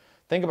predictable.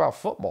 Think about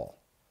football.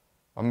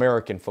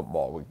 American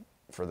football,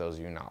 for those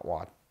of you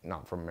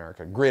not from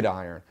America,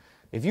 gridiron.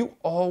 If you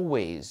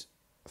always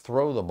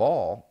throw the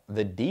ball,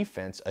 the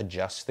defense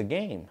adjusts the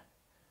game.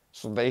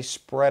 So they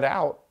spread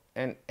out,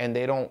 and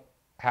they don't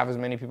have as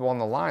many people on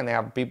the line. They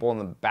have people in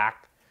the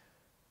back.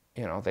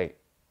 You know,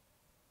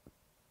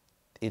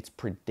 it's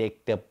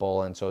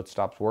predictable, and so it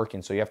stops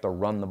working. So you have to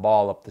run the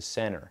ball up the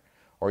center,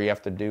 or you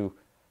have to do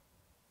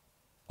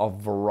a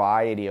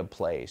variety of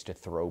plays to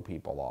throw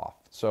people off.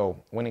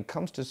 So when it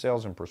comes to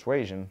sales and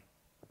persuasion,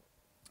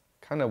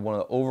 kind of one of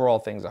the overall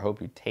things I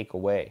hope you take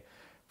away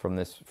from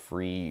this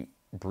free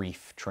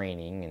brief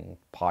training and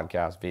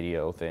podcast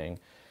video thing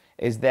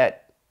is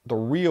that the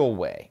real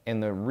way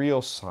and the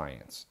real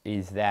science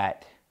is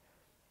that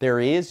there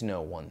is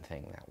no one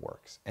thing that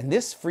works. And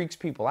this freaks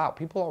people out.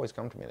 People always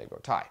come to me, they go,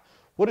 Tai,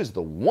 what is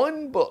the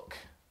one book?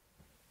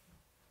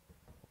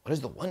 What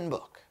is the one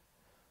book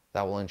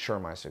that will ensure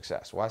my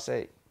success? Well, I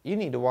say, you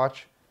need to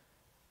watch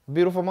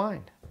Beautiful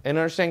Mind and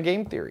understand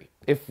game theory.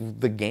 If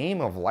the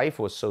game of life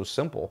was so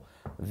simple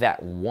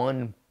that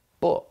one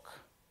book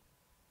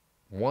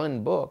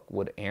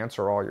would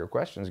answer all your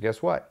questions,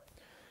 guess what?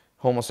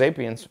 Homo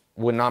sapiens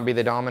would not be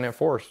the dominant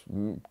force.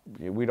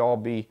 We'd all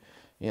be,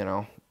 you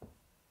know,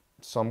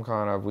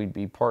 we'd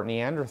be part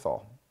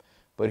Neanderthal.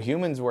 But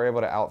humans were able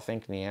to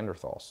outthink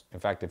Neanderthals. In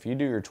fact, if you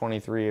do your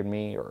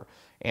 23andMe or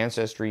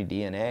Ancestry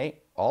DNA,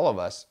 all of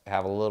us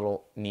have a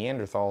little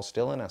Neanderthal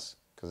still in us.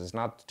 Because it's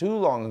not too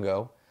long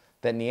ago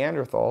that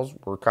Neanderthals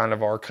were kind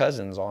of our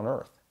cousins on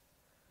Earth.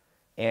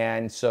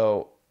 And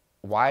so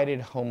why did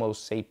Homo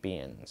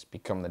sapiens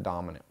become the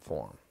dominant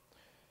form?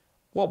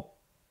 Well,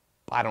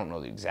 I don't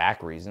know the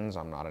exact reasons.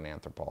 I'm not an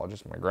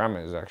anthropologist. My grandma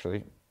is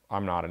actually.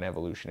 I'm not an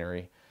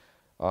evolutionary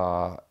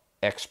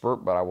expert,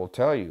 but I will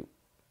tell you,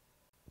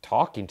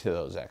 talking to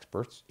those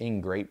experts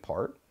in great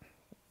part.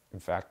 In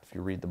fact, if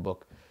you read the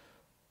book,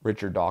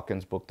 Richard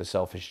Dawkins' book, The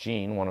Selfish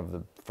Gene, one of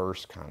the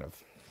first kind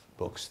of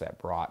books that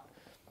brought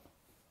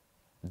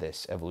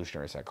this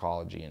evolutionary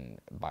psychology and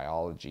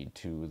biology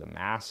to the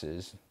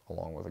masses,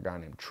 along with a guy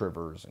named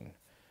Trivers, and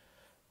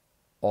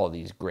all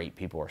these great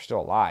people are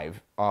still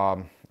alive.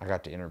 I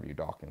got to interview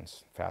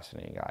Dawkins,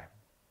 fascinating guy.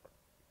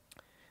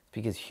 It's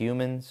because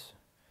humans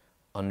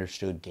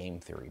understood game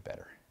theory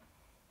better.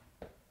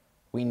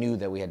 We knew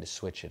that we had to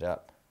switch it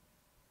up.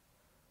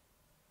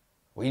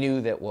 We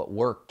knew that what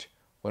worked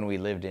when we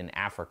lived in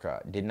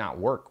Africa did not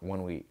work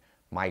when we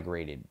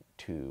migrated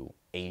to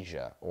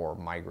Asia or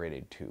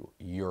migrated to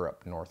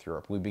Europe, North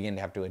Europe. We began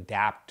to have to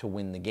adapt to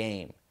win the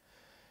game.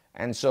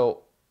 And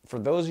so for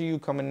those of you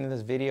coming into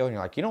this video and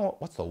you're like, you know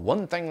what's the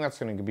one thing that's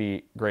going to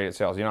be great at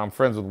sales? You know, I'm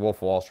friends with Wolf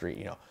of Wall Street.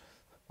 You know,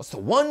 what's the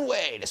one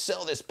way to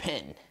sell this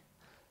pen?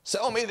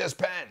 Sell me this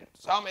pen.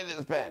 Sell me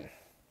this pen.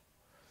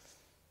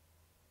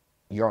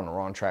 You're on the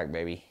wrong track,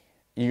 baby.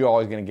 You're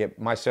always going to get,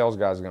 my sales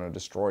guy's going to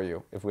destroy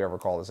you if we ever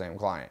call the same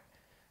client.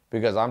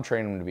 Because I'm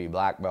training them to be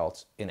black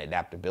belts in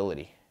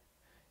adaptability.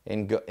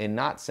 And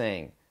not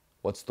saying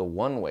what's the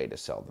one way to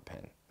sell the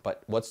pen,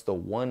 but what's the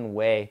one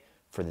way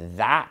for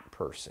that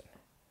person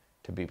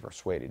to be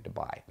persuaded to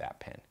buy that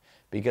pen.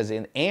 Because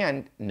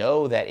and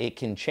know that it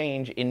can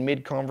change in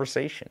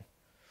mid-conversation.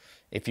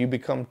 If you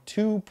become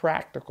too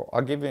practical,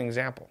 I'll give you an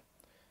example.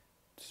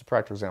 Just a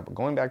practical example.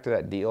 Going back to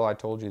that deal I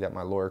told you that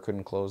my lawyer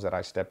couldn't close that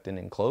I stepped in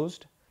and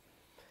closed.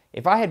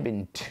 If I had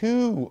been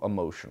too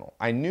emotional,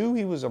 I knew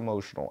he was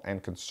emotional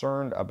and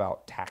concerned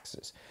about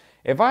taxes.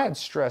 If I had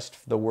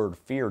stressed the word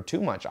fear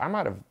too much, I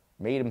might have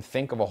made him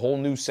think of a whole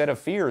new set of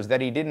fears that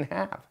he didn't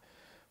have.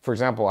 For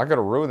example, I could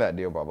have ruined that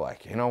deal by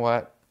like, you know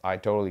what? I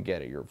totally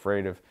get it. You're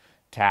afraid of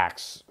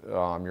tax.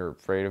 You're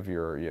afraid of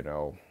your, you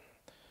know,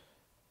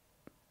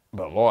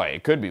 but boy,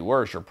 it could be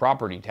worse. Your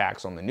property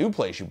tax on the new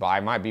place you buy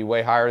might be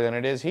way higher than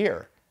it is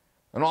here.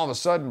 And all of a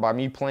sudden, by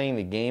me playing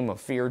the game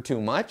of fear too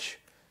much,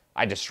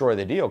 I destroy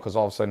the deal because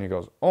all of a sudden he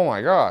goes, oh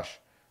my gosh,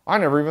 I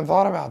never even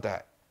thought about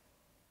that.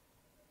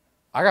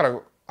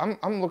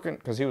 I'm looking,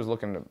 because he was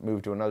looking to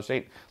move to another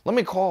state. Let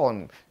me call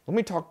and let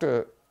me talk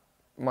to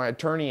my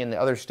attorney in the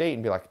other state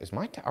and be like,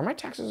 are my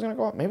taxes going to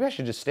go up? Maybe I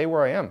should just stay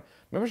where I am.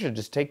 Maybe I should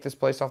just take this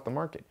place off the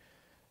market.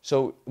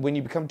 So when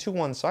you become too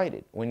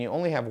one-sided, when you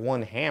only have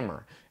one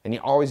hammer and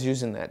you're always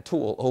using that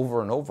tool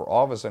over and over,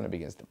 all of a sudden it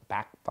begins to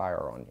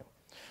backfire on you.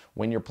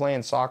 When you're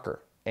playing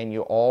soccer and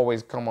you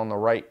always come on the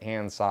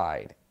right-hand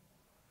side,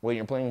 when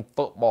you're playing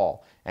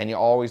football and you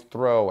always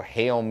throw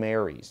Hail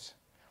Marys,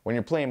 when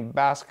you're playing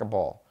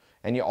basketball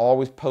and you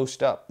always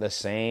post up the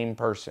same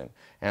person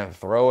and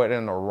throw it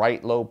in the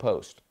right low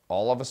post,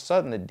 all of a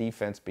sudden the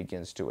defense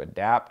begins to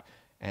adapt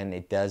and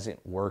it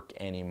doesn't work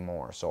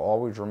anymore. So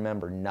always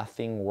remember,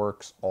 nothing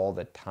works all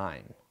the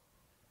time.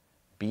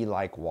 Be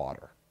like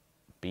water.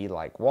 Be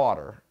like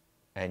water,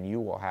 and you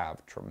will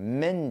have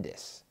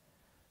tremendous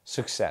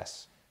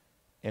success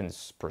in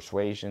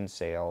persuasion,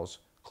 sales,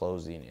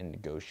 closing, and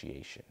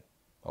negotiation.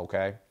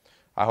 Okay?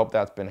 I hope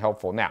that's been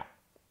helpful. Now,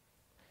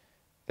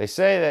 they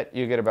say that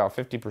you get about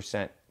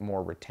 50%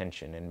 more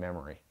retention in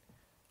memory.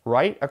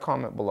 Write a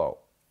comment below.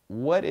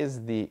 What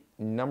is the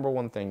number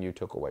one thing you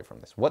took away from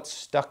this? What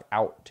stuck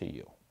out to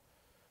you?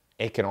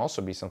 It can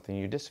also be something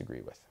you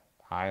disagree with.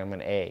 I am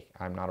an A.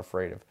 I'm not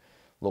afraid of a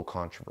little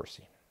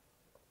controversy.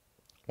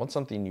 What's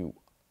something you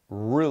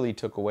really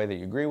took away that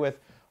you agree with,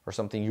 or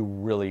something you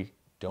really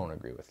don't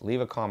agree with?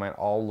 Leave a comment.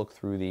 I'll look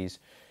through these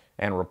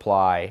and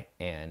reply.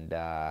 And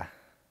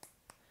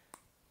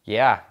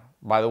yeah,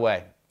 by the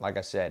way, like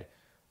I said,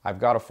 I've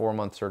got a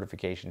 4-month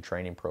certification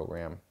training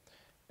program.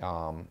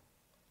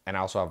 And I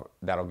also have,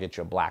 that'll get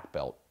you a black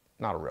belt.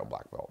 Not a real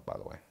black belt, by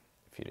the way,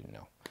 if you didn't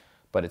know.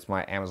 But it's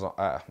my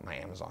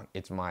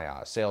it's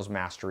my sales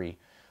mastery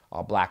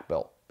black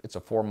belt. It's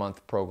a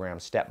 4-month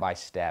program, step by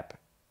step.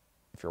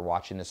 If you're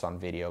watching this on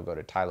video, go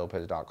to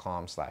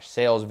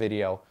tailopez.com/sales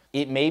video.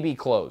 It may be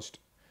closed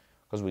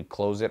because we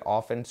close it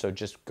often. So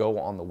just go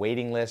on the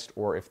waiting list,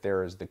 or if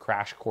there is the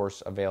crash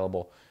course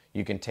available,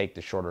 you can take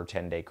the shorter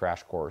 10-day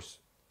crash course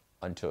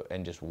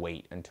and just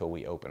wait until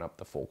we open up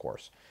the full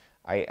course.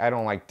 I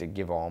don't like to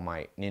give all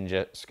my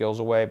ninja skills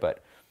away,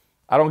 but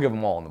I don't give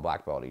them all in the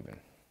black belt even.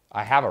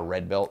 I have a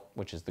red belt,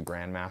 which is the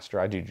grandmaster.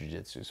 I do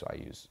jiu-jitsu, so I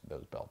use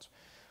those belts.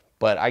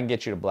 But I can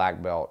get you to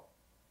black belt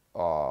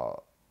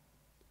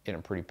in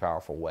a pretty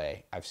powerful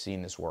way. I've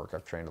seen this work.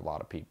 I've trained a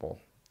lot of people.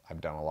 I've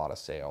done a lot of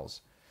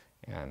sales.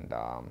 And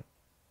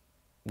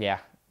yeah,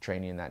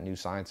 training in that new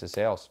science of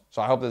sales.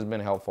 So I hope this has been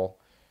helpful.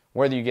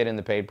 Whether you get in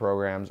the paid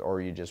programs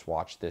or you just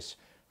watch this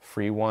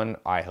free one,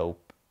 I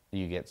hope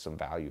you get some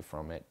value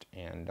from it.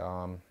 And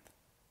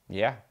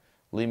yeah,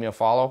 leave me a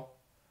follow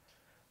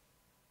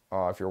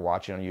if you're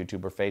watching on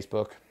YouTube or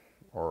Facebook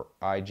or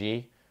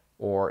IG,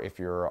 or if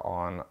you're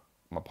on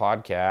my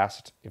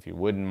podcast, if you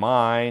wouldn't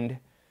mind,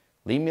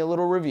 leave me a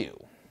little review.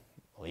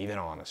 Leave an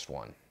honest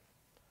one.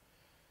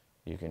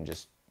 You can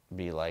just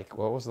be like,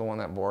 what was the one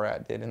that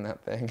Borat did in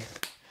that thing?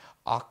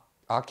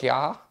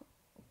 Akya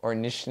or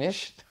Nish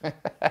Nish?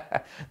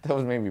 That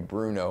was maybe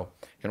Bruno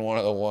in one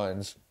of the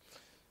ones.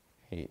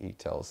 He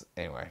tells,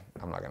 anyway,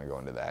 I'm not going to go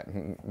into that.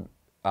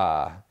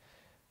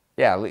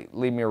 Yeah,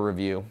 leave me a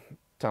review.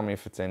 Tell me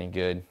if it's any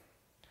good.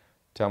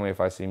 Tell me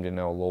if I seem to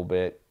know a little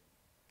bit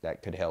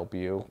that could help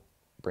you,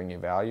 bring you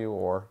value,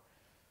 or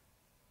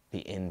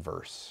the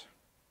inverse.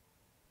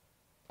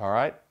 All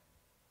right?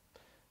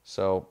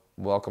 So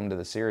welcome to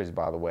the series,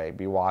 by the way.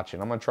 Be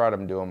watching. I'm going to try to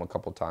do them a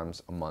couple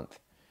times a month.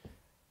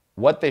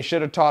 What they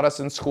should have taught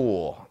us in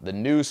school. The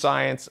new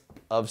science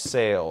of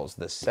sales.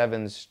 The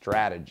 7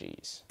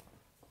 strategies.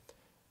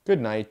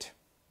 Good night.